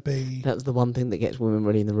 it's going to be... That's the one thing that gets women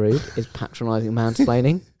really in the mood, is patronising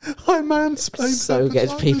mansplaining. I mansplain. So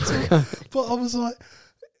gets people to go. But I was like,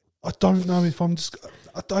 I don't know if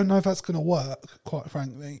that's going to work, quite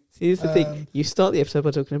frankly. See, here's the thing. You start the episode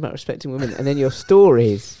by talking about respecting women, and then your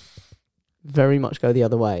stories very much go the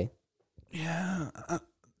other way. Yeah.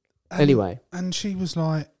 Anyway. And she was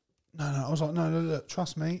like, no. I was like, no, look,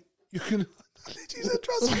 trust me. You can... She said,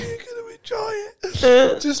 trust me, you're going to enjoy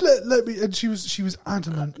it. Just let me... And she was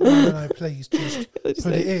adamant, no, please, just put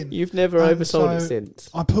it in. You've never oversold it since.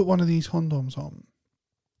 I put one of these condoms on,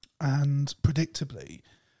 and predictably,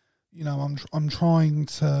 I'm trying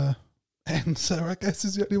to enter, I guess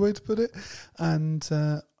is the only way to put it. And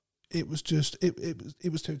it was just...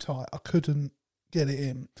 It was too tight. I couldn't get it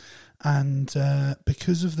in. And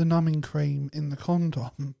because of the numbing cream in the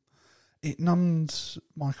condom, it numbed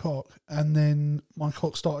my cock, and then my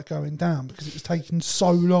cock started going down because it was taking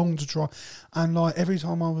so long to try. And every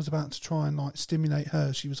time I was about to try and stimulate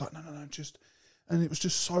her, she was like, no, just, and it was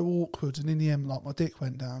just so awkward. And in the end, my dick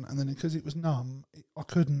went down, and then because it was numb, I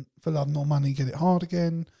couldn't, for love nor money, get it hard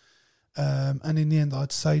again. And in the end,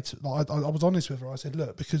 I'd say I was honest with her. I said,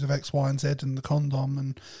 look, because of X, Y, and Z and the condom,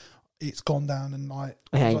 and it's gone down, and like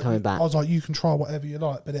It ain't coming back. I was like, you can try whatever you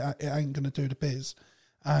like, but it ain't going to do the biz.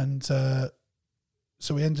 And so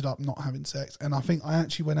we ended up not having sex. And I think I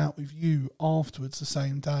actually went out with you afterwards the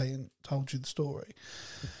same day and told you the story.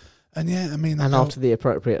 And yeah, I mean, and after the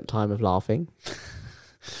appropriate time of laughing.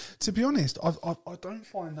 To be honest, I don't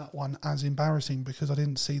find that one as embarrassing because I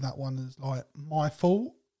didn't see that one as like my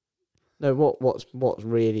fault. No, what's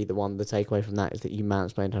really the takeaway from that is that you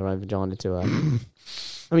mansplained her own vagina to her.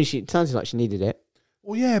 I mean, it sounds like she needed it.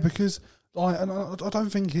 Well, yeah, because I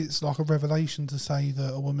don't think it's like a revelation to say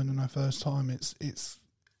that a woman in her first time, it's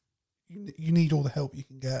you need all the help you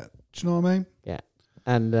can get. Do you know what I mean? Yeah,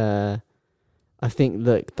 and I think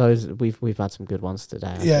that we've had some good ones today.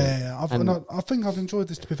 I think I've enjoyed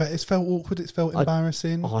this. To be fair, it's felt awkward. It's felt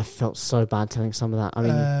embarrassing. I felt so bad telling some of that. I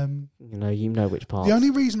mean, you know which part. The only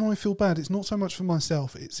reason I feel bad, it's not so much for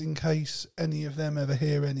myself. It's in case any of them ever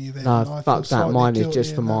hear any of it. No, fuck that. Mine is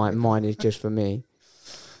just for mine is just for me.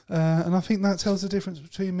 And I think that tells the difference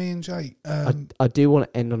between me and Jake. I do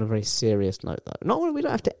want to end on a very serious note, though. Not we don't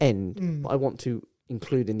have to end, but I want to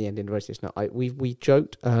include in the end in a very serious note. We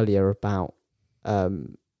joked earlier about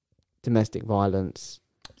domestic violence,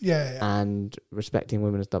 and respecting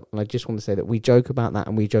women and stuff. And I just want to say that we joke about that,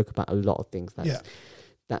 and we joke about a lot of things.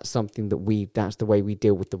 That's something that that's the way we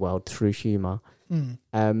deal with the world, through humour.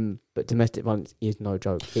 But domestic violence is no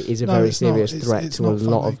joke. It is a very serious threat to a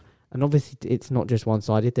lot of. And obviously, it's not just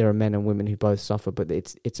one-sided. There are men and women who both suffer, but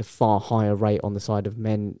it's a far higher rate on the side of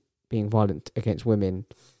men being violent against women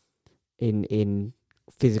in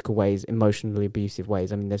physical ways, emotionally abusive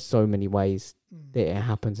ways. I mean, there's so many ways that it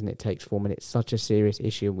happens, and it takes form, and it's such a serious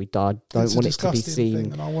issue. And we don't want it to be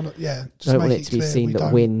seen. Don't want it to be seen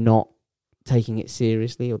that we're not taking it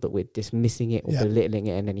seriously, or that we're dismissing it or belittling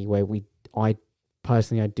it in any way. I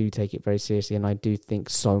personally do take it very seriously, and I do think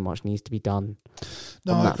so much needs to be done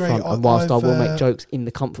on that front. And whilst I will make jokes in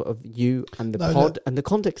the comfort of you and the pod, and the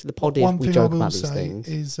context of the pod is we joke about these things.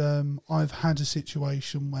 Is I've had a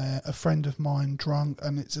situation where a friend of mine, drunk,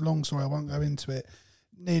 and it's a long story, I won't go into it,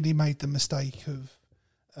 nearly made the mistake of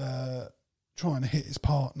trying to hit his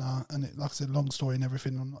partner, and like I said, long story and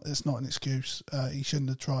everything. It's not an excuse. He shouldn't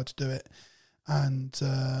have tried to do it, and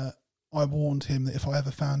I warned him that if I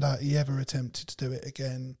ever found out he ever attempted to do it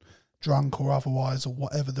again, drunk or otherwise, or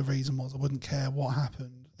whatever the reason was, I wouldn't care what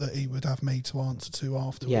happened, that he would have me to answer to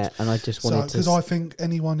afterwards. Yeah, and I just wanted to... Because I think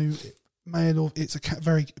anyone who... Male or... It's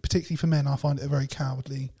very... Particularly for men, I find it a very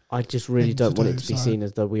cowardly... I just really don't want it to be seen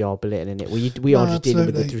as though we are belittling it. We are just dealing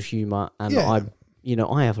with it through humour, and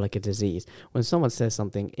I have like a disease. When someone says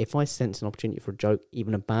something, if I sense an opportunity for a joke,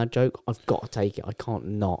 even a bad joke, I've got to take it. I can't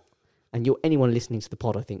not. And anyone listening to the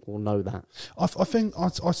pod, I think, will know that. I think I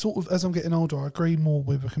sort of, as I'm getting older, I agree more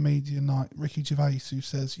with a comedian like Ricky Gervais, who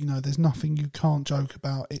says, there's nothing you can't joke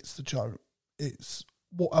about. It's the joke. It's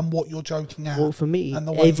what you're joking at. Well, for me, and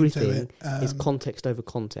the way everything is context over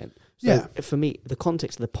content. So for me, the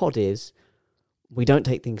context of the pod is we don't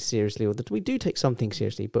take things seriously, or that we do take some things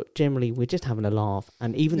seriously, but generally we're just having a laugh.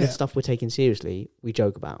 And even the stuff we're taking seriously, we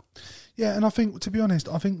joke about. Yeah, and I think, to be honest,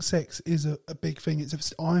 I think sex is a big thing.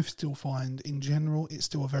 I still find, in general, it's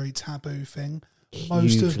still a very taboo thing.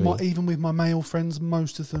 Even with my male friends,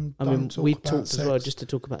 most of them don't talk about sex. As well, just to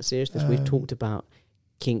talk about seriousness, we've talked about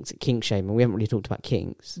kink shaming. We haven't really talked about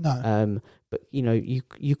kinks. No. But,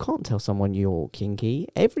 you can't tell someone you're kinky.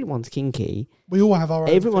 Everyone's kinky. We all have our own.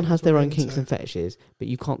 Everyone has their own kinks and fetishes, but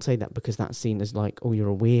you can't say that because that's seen as like, oh,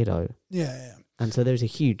 you're a weirdo. Yeah. And so there's a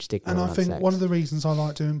huge stigma. And I think sex. One of the reasons I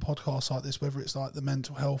like doing podcasts like this, whether it's like the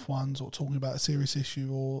mental health ones or talking about a serious issue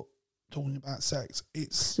or talking about sex,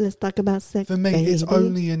 let's talk about sex. For me, baby. It's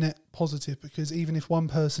only a net positive, because even if one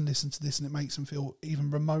person listens to this and it makes them feel even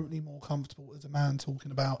remotely more comfortable as a man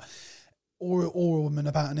talking about, or a woman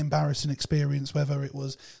about an embarrassing experience, whether it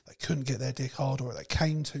was they couldn't get their dick hard or they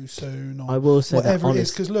came too soon, or I will say whatever that it is,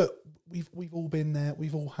 because look, we've all been there.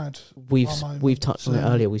 We've all had. We've touched on it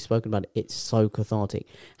earlier. We've spoken about it. It's so cathartic.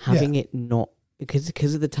 Having it not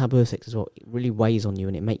because of the taboo of sex as well. It really weighs on you,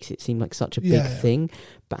 and it makes it seem like such a big thing.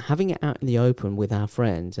 But having it out in the open with our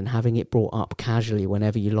friends and having it brought up casually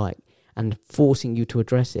whenever you like, and forcing you to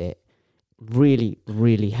address it, really,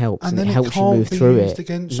 really helps, and it helps you move through it.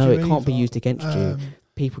 No, it can't be used against you.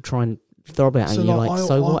 People try and throw it at you,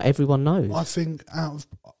 what? Everyone knows. I think out of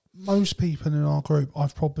most people in our group,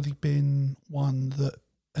 I've probably been one that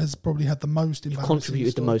has probably had the most embarrassing. You've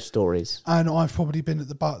contributed the most stories. And I've probably been at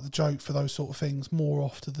the butt of the joke for those sort of things more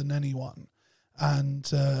often than anyone. And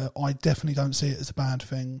I definitely don't see it as a bad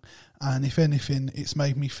thing. And if anything, it's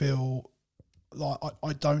made me feel like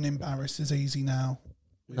I don't embarrass as easy now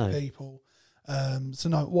with people. So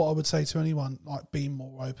no, what I would say to anyone, like, be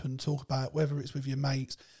more open, talk about it, whether it's with your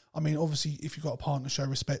mates. I mean, obviously, if you've got a partner, show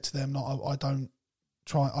respect to them. I don't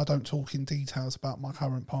talk in details about my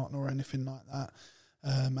current partner or anything like that,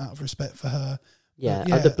 out of respect for her. Yeah,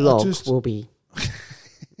 the blog will be.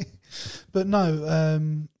 But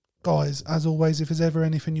no, guys, as always, if there's ever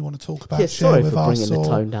anything you want to talk about, yeah, share sorry with for us. Bringing the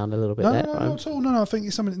tone down a little bit. No, there, not at all. No, I think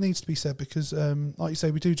it's something that needs to be said because, like you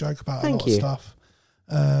say, we do joke about a lot of stuff.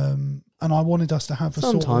 And I wanted us to have a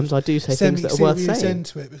sometimes sort of I do say things that are worth saying end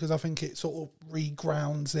to it, because I think it sort of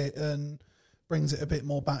regrounds it and brings it a bit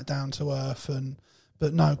more back down to earth.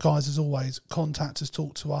 But no, guys, as always, contact us,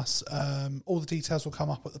 talk to us. All the details will come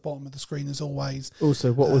up at the bottom of the screen as always.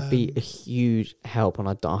 Also, what would be a huge help, and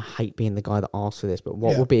I hate being the guy that asks for this, but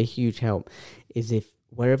what would be a huge help is if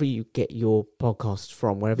wherever you get your podcasts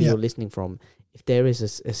from, wherever you're listening from, if there is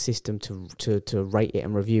a system to rate it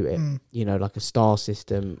and review it, you know, like a star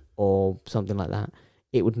system or something like that,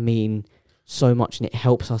 it would mean so much, and it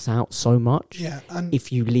helps us out so much. Yeah, and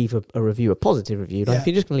if you leave a review, a positive review, like if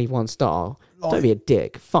you're just going to leave 1 star, don't be a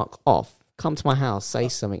dick. Fuck off. Come to my house, say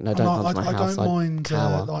something. No, don't come to my house. I don't mind,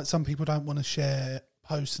 like, some people don't want to share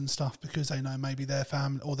posts and stuff because they know maybe their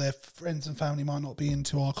family or their friends and family might not be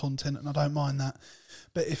into our content, and I don't mind that.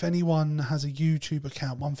 But if anyone has a YouTube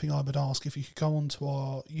account, one thing I would ask, if you could go onto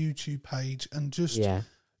our YouTube page and just, I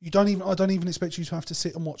don't even expect you to have to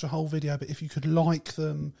sit and watch a whole video, but if you could like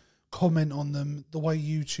them, comment on them, the way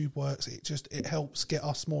YouTube works, it helps get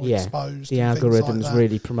us more exposed. The algorithms like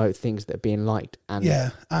really promote things that are being liked and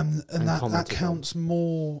that counts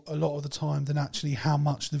more a lot of the time than actually how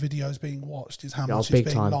much the video is being watched, is how much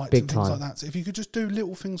it's being liked and things like that. So if you could just do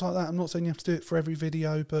little things like that, I'm not saying you have to do it for every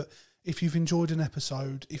video, but if you've enjoyed an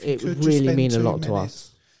episode, if you could really just mean a lot to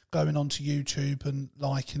us. Going onto YouTube and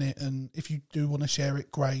liking it, and if you do want to share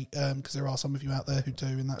it, great, because there are some of you out there who do,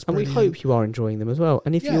 and that's brilliant. And we hope you are enjoying them as well.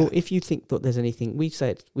 And if you think that there's anything, we've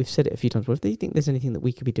said it a few times, but if you think there's anything that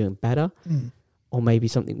we could be doing better, or maybe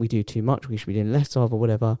something we do too much, we should be doing less of, or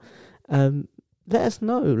whatever, let us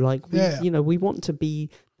know. Like, we want to be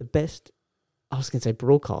the best. I was going to say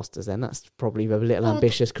broadcasters, then that's probably a little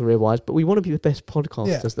ambitious career-wise, but we want to be the best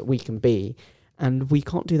podcasters that we can be. And we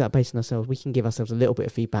can't do that based on ourselves. We can give ourselves a little bit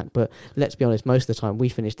of feedback, but let's be honest, most of the time we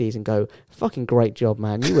finish these and go, fucking great job,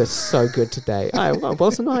 man. You were so good today.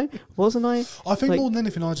 Wasn't I? I think more than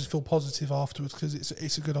anything, I just feel positive afterwards because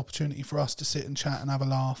it's a good opportunity for us to sit and chat and have a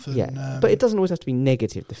laugh. And, but it doesn't always have to be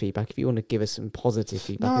negative, the feedback. If you want to give us some positive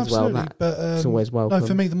feedback as well, it's always welcome. No,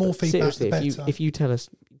 for me, the more feedback, the better. If you tell us,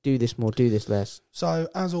 do this more, do this less. So,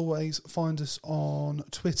 as always, find us on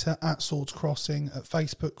Twitter at Swords Crossing, at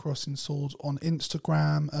Facebook Crossing Swords, on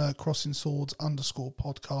Instagram Crossing Swords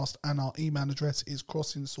 _podcast, and our email address is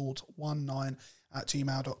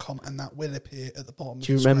crossingswords19@gmail.com, and that will appear at the bottom.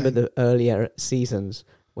 Do you remember the earlier seasons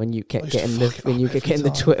when you kept getting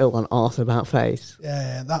the Twitter one asked about face?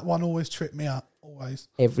 Yeah, that one always tripped me up. Always.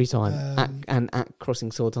 Every time. At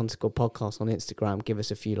Crossing Swords _podcast on Instagram. Give us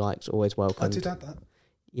a few likes. Always welcome. I did add that.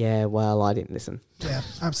 Yeah, well, I didn't listen. Yeah,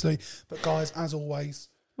 absolutely. But guys, as always...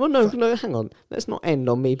 Well, no, hang on. Let's not end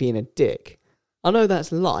on me being a dick. I know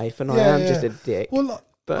that's life, and I am just a dick. Well,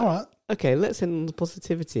 but all right. Okay, let's end on the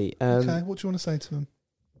positivity. Okay, what do you want to say to them?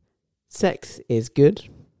 Sex is good.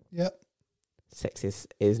 Yep. Sex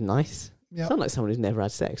is nice. Yep. I sound like someone who's never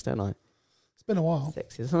had sex, don't I? It's been a while.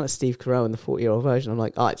 Sex is like Steve Carell in the 40-year-old version. I'm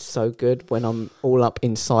like, it's so good when I'm all up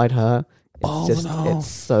inside her. It's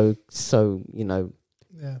so,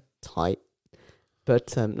 tight.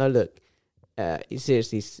 But no, look,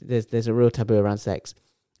 seriously, there's a real taboo around sex,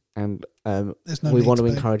 and we want to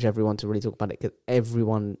encourage everyone to really talk about it, because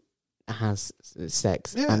everyone has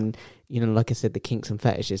sex, and like I said, the kinks and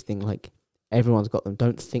fetishes thing, like, everyone's got them.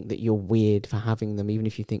 Don't think that you're weird for having them, even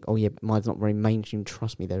if you think, oh yeah, mine's not very mainstream.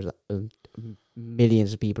 Trust me, there's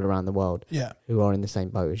millions of people around the world who are in the same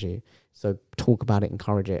boat as you. So talk about it,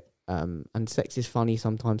 encourage it. And sex is funny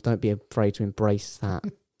sometimes. Don't be afraid to embrace that.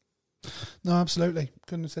 No, absolutely.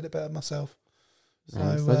 Couldn't have said it better myself. So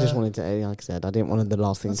I just wanted to, like I said, I didn't want the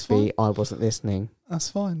last thing to be, I wasn't listening. That's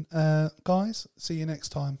fine. Guys, see you next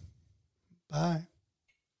time. Bye.